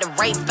 I brought the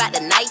rape out the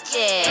night,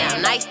 yeah.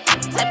 Nice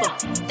type of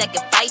that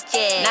can fight,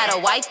 yeah. Not a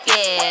wife,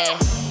 yeah.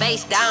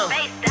 Face down,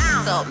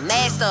 so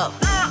masked up.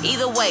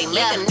 Either way,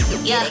 make a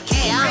nigga get it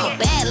cash. I'm a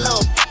bad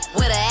little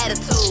with an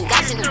attitude.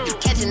 Got you niggas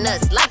catching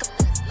nuts like a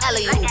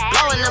alley-oop.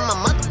 Blowing on my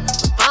mother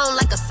phone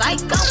like a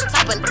psycho.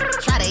 Typing,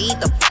 try to eat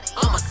the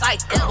on my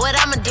psycho. What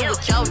I'ma do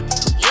with yo?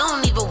 You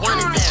don't even want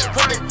it there.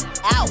 Put it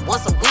out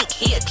once a week,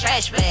 he a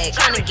trash bag.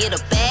 Tryna get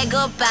a bag, bag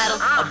of bottle,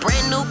 a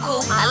brand new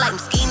coupe. I like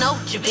Moschino,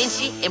 Da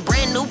Vinci, and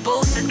brand new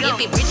boots. If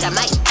it rich, I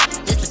might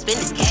just spend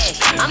this cash.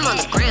 I'm on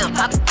the ground,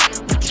 poppin',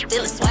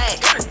 feelin'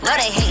 swag. No,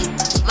 they hate,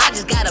 I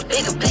just got a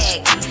bigger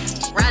bag.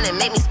 Run and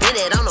make me spend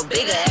it on a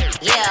bigger ass.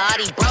 Yeah, all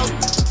these broke,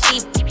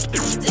 cheap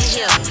in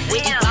here.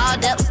 With these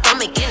balled up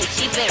stomach and the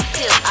cheap air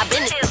pills. I've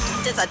been in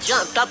since I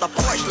jumped off the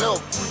porch, little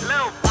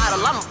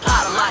bottle. I'm a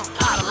bottle like.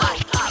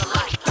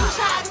 You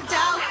tried to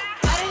do,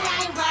 but it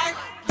ain't work.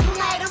 You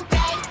made him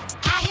pay,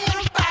 I hit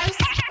him first.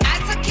 I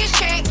took his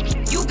check,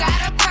 you got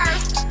a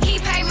purse. He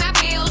paid my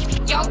bills,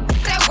 yo,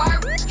 that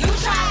work. You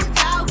tried to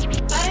do,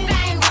 but it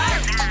ain't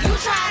work. You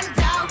tried to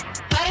do,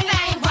 but it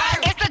ain't work.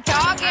 It's the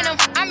dog in him,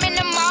 I'm in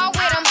the mall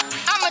with him.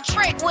 I'm a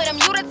trick with him,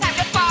 you the type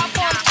to fall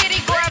for him.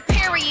 City girl,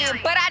 period.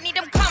 But I need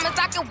them commas,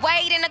 I can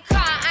wait in the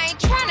car. I ain't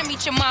trying to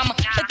meet your mama,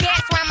 but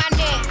gas around my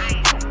neck.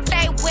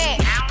 Stay wet,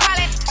 call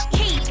it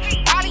heat.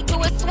 All he do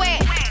is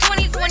sweat.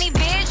 2020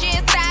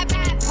 vision, stop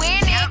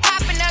winning,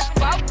 popping us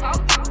both.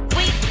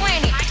 We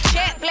 20,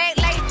 jet black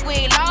lace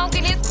with long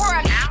and it's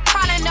curly.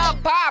 Calling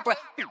up Barbara,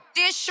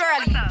 this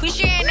Shirley. We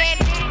sharing that,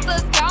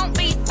 sis, don't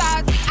be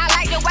salty. I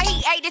like the way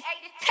he ate this,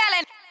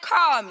 telling,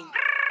 call me.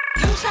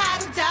 You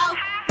tried to do,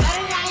 but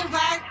it ain't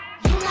work.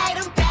 You made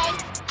him pay,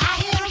 I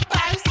hit him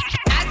first.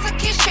 I took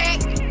his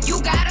check,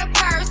 you got a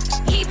purse.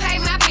 He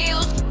paid my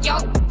bills, yo,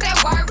 that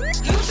work.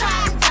 You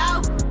tried to do,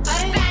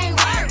 but it ain't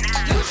work.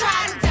 You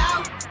tried to do,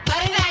 but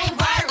it ain't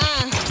work.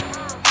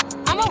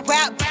 I'm a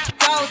rap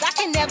goes, I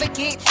can never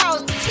get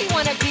chose. He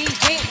wanna be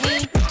with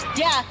me,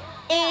 yeah.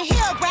 And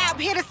he'll rap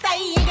here to say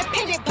he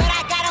independent, but I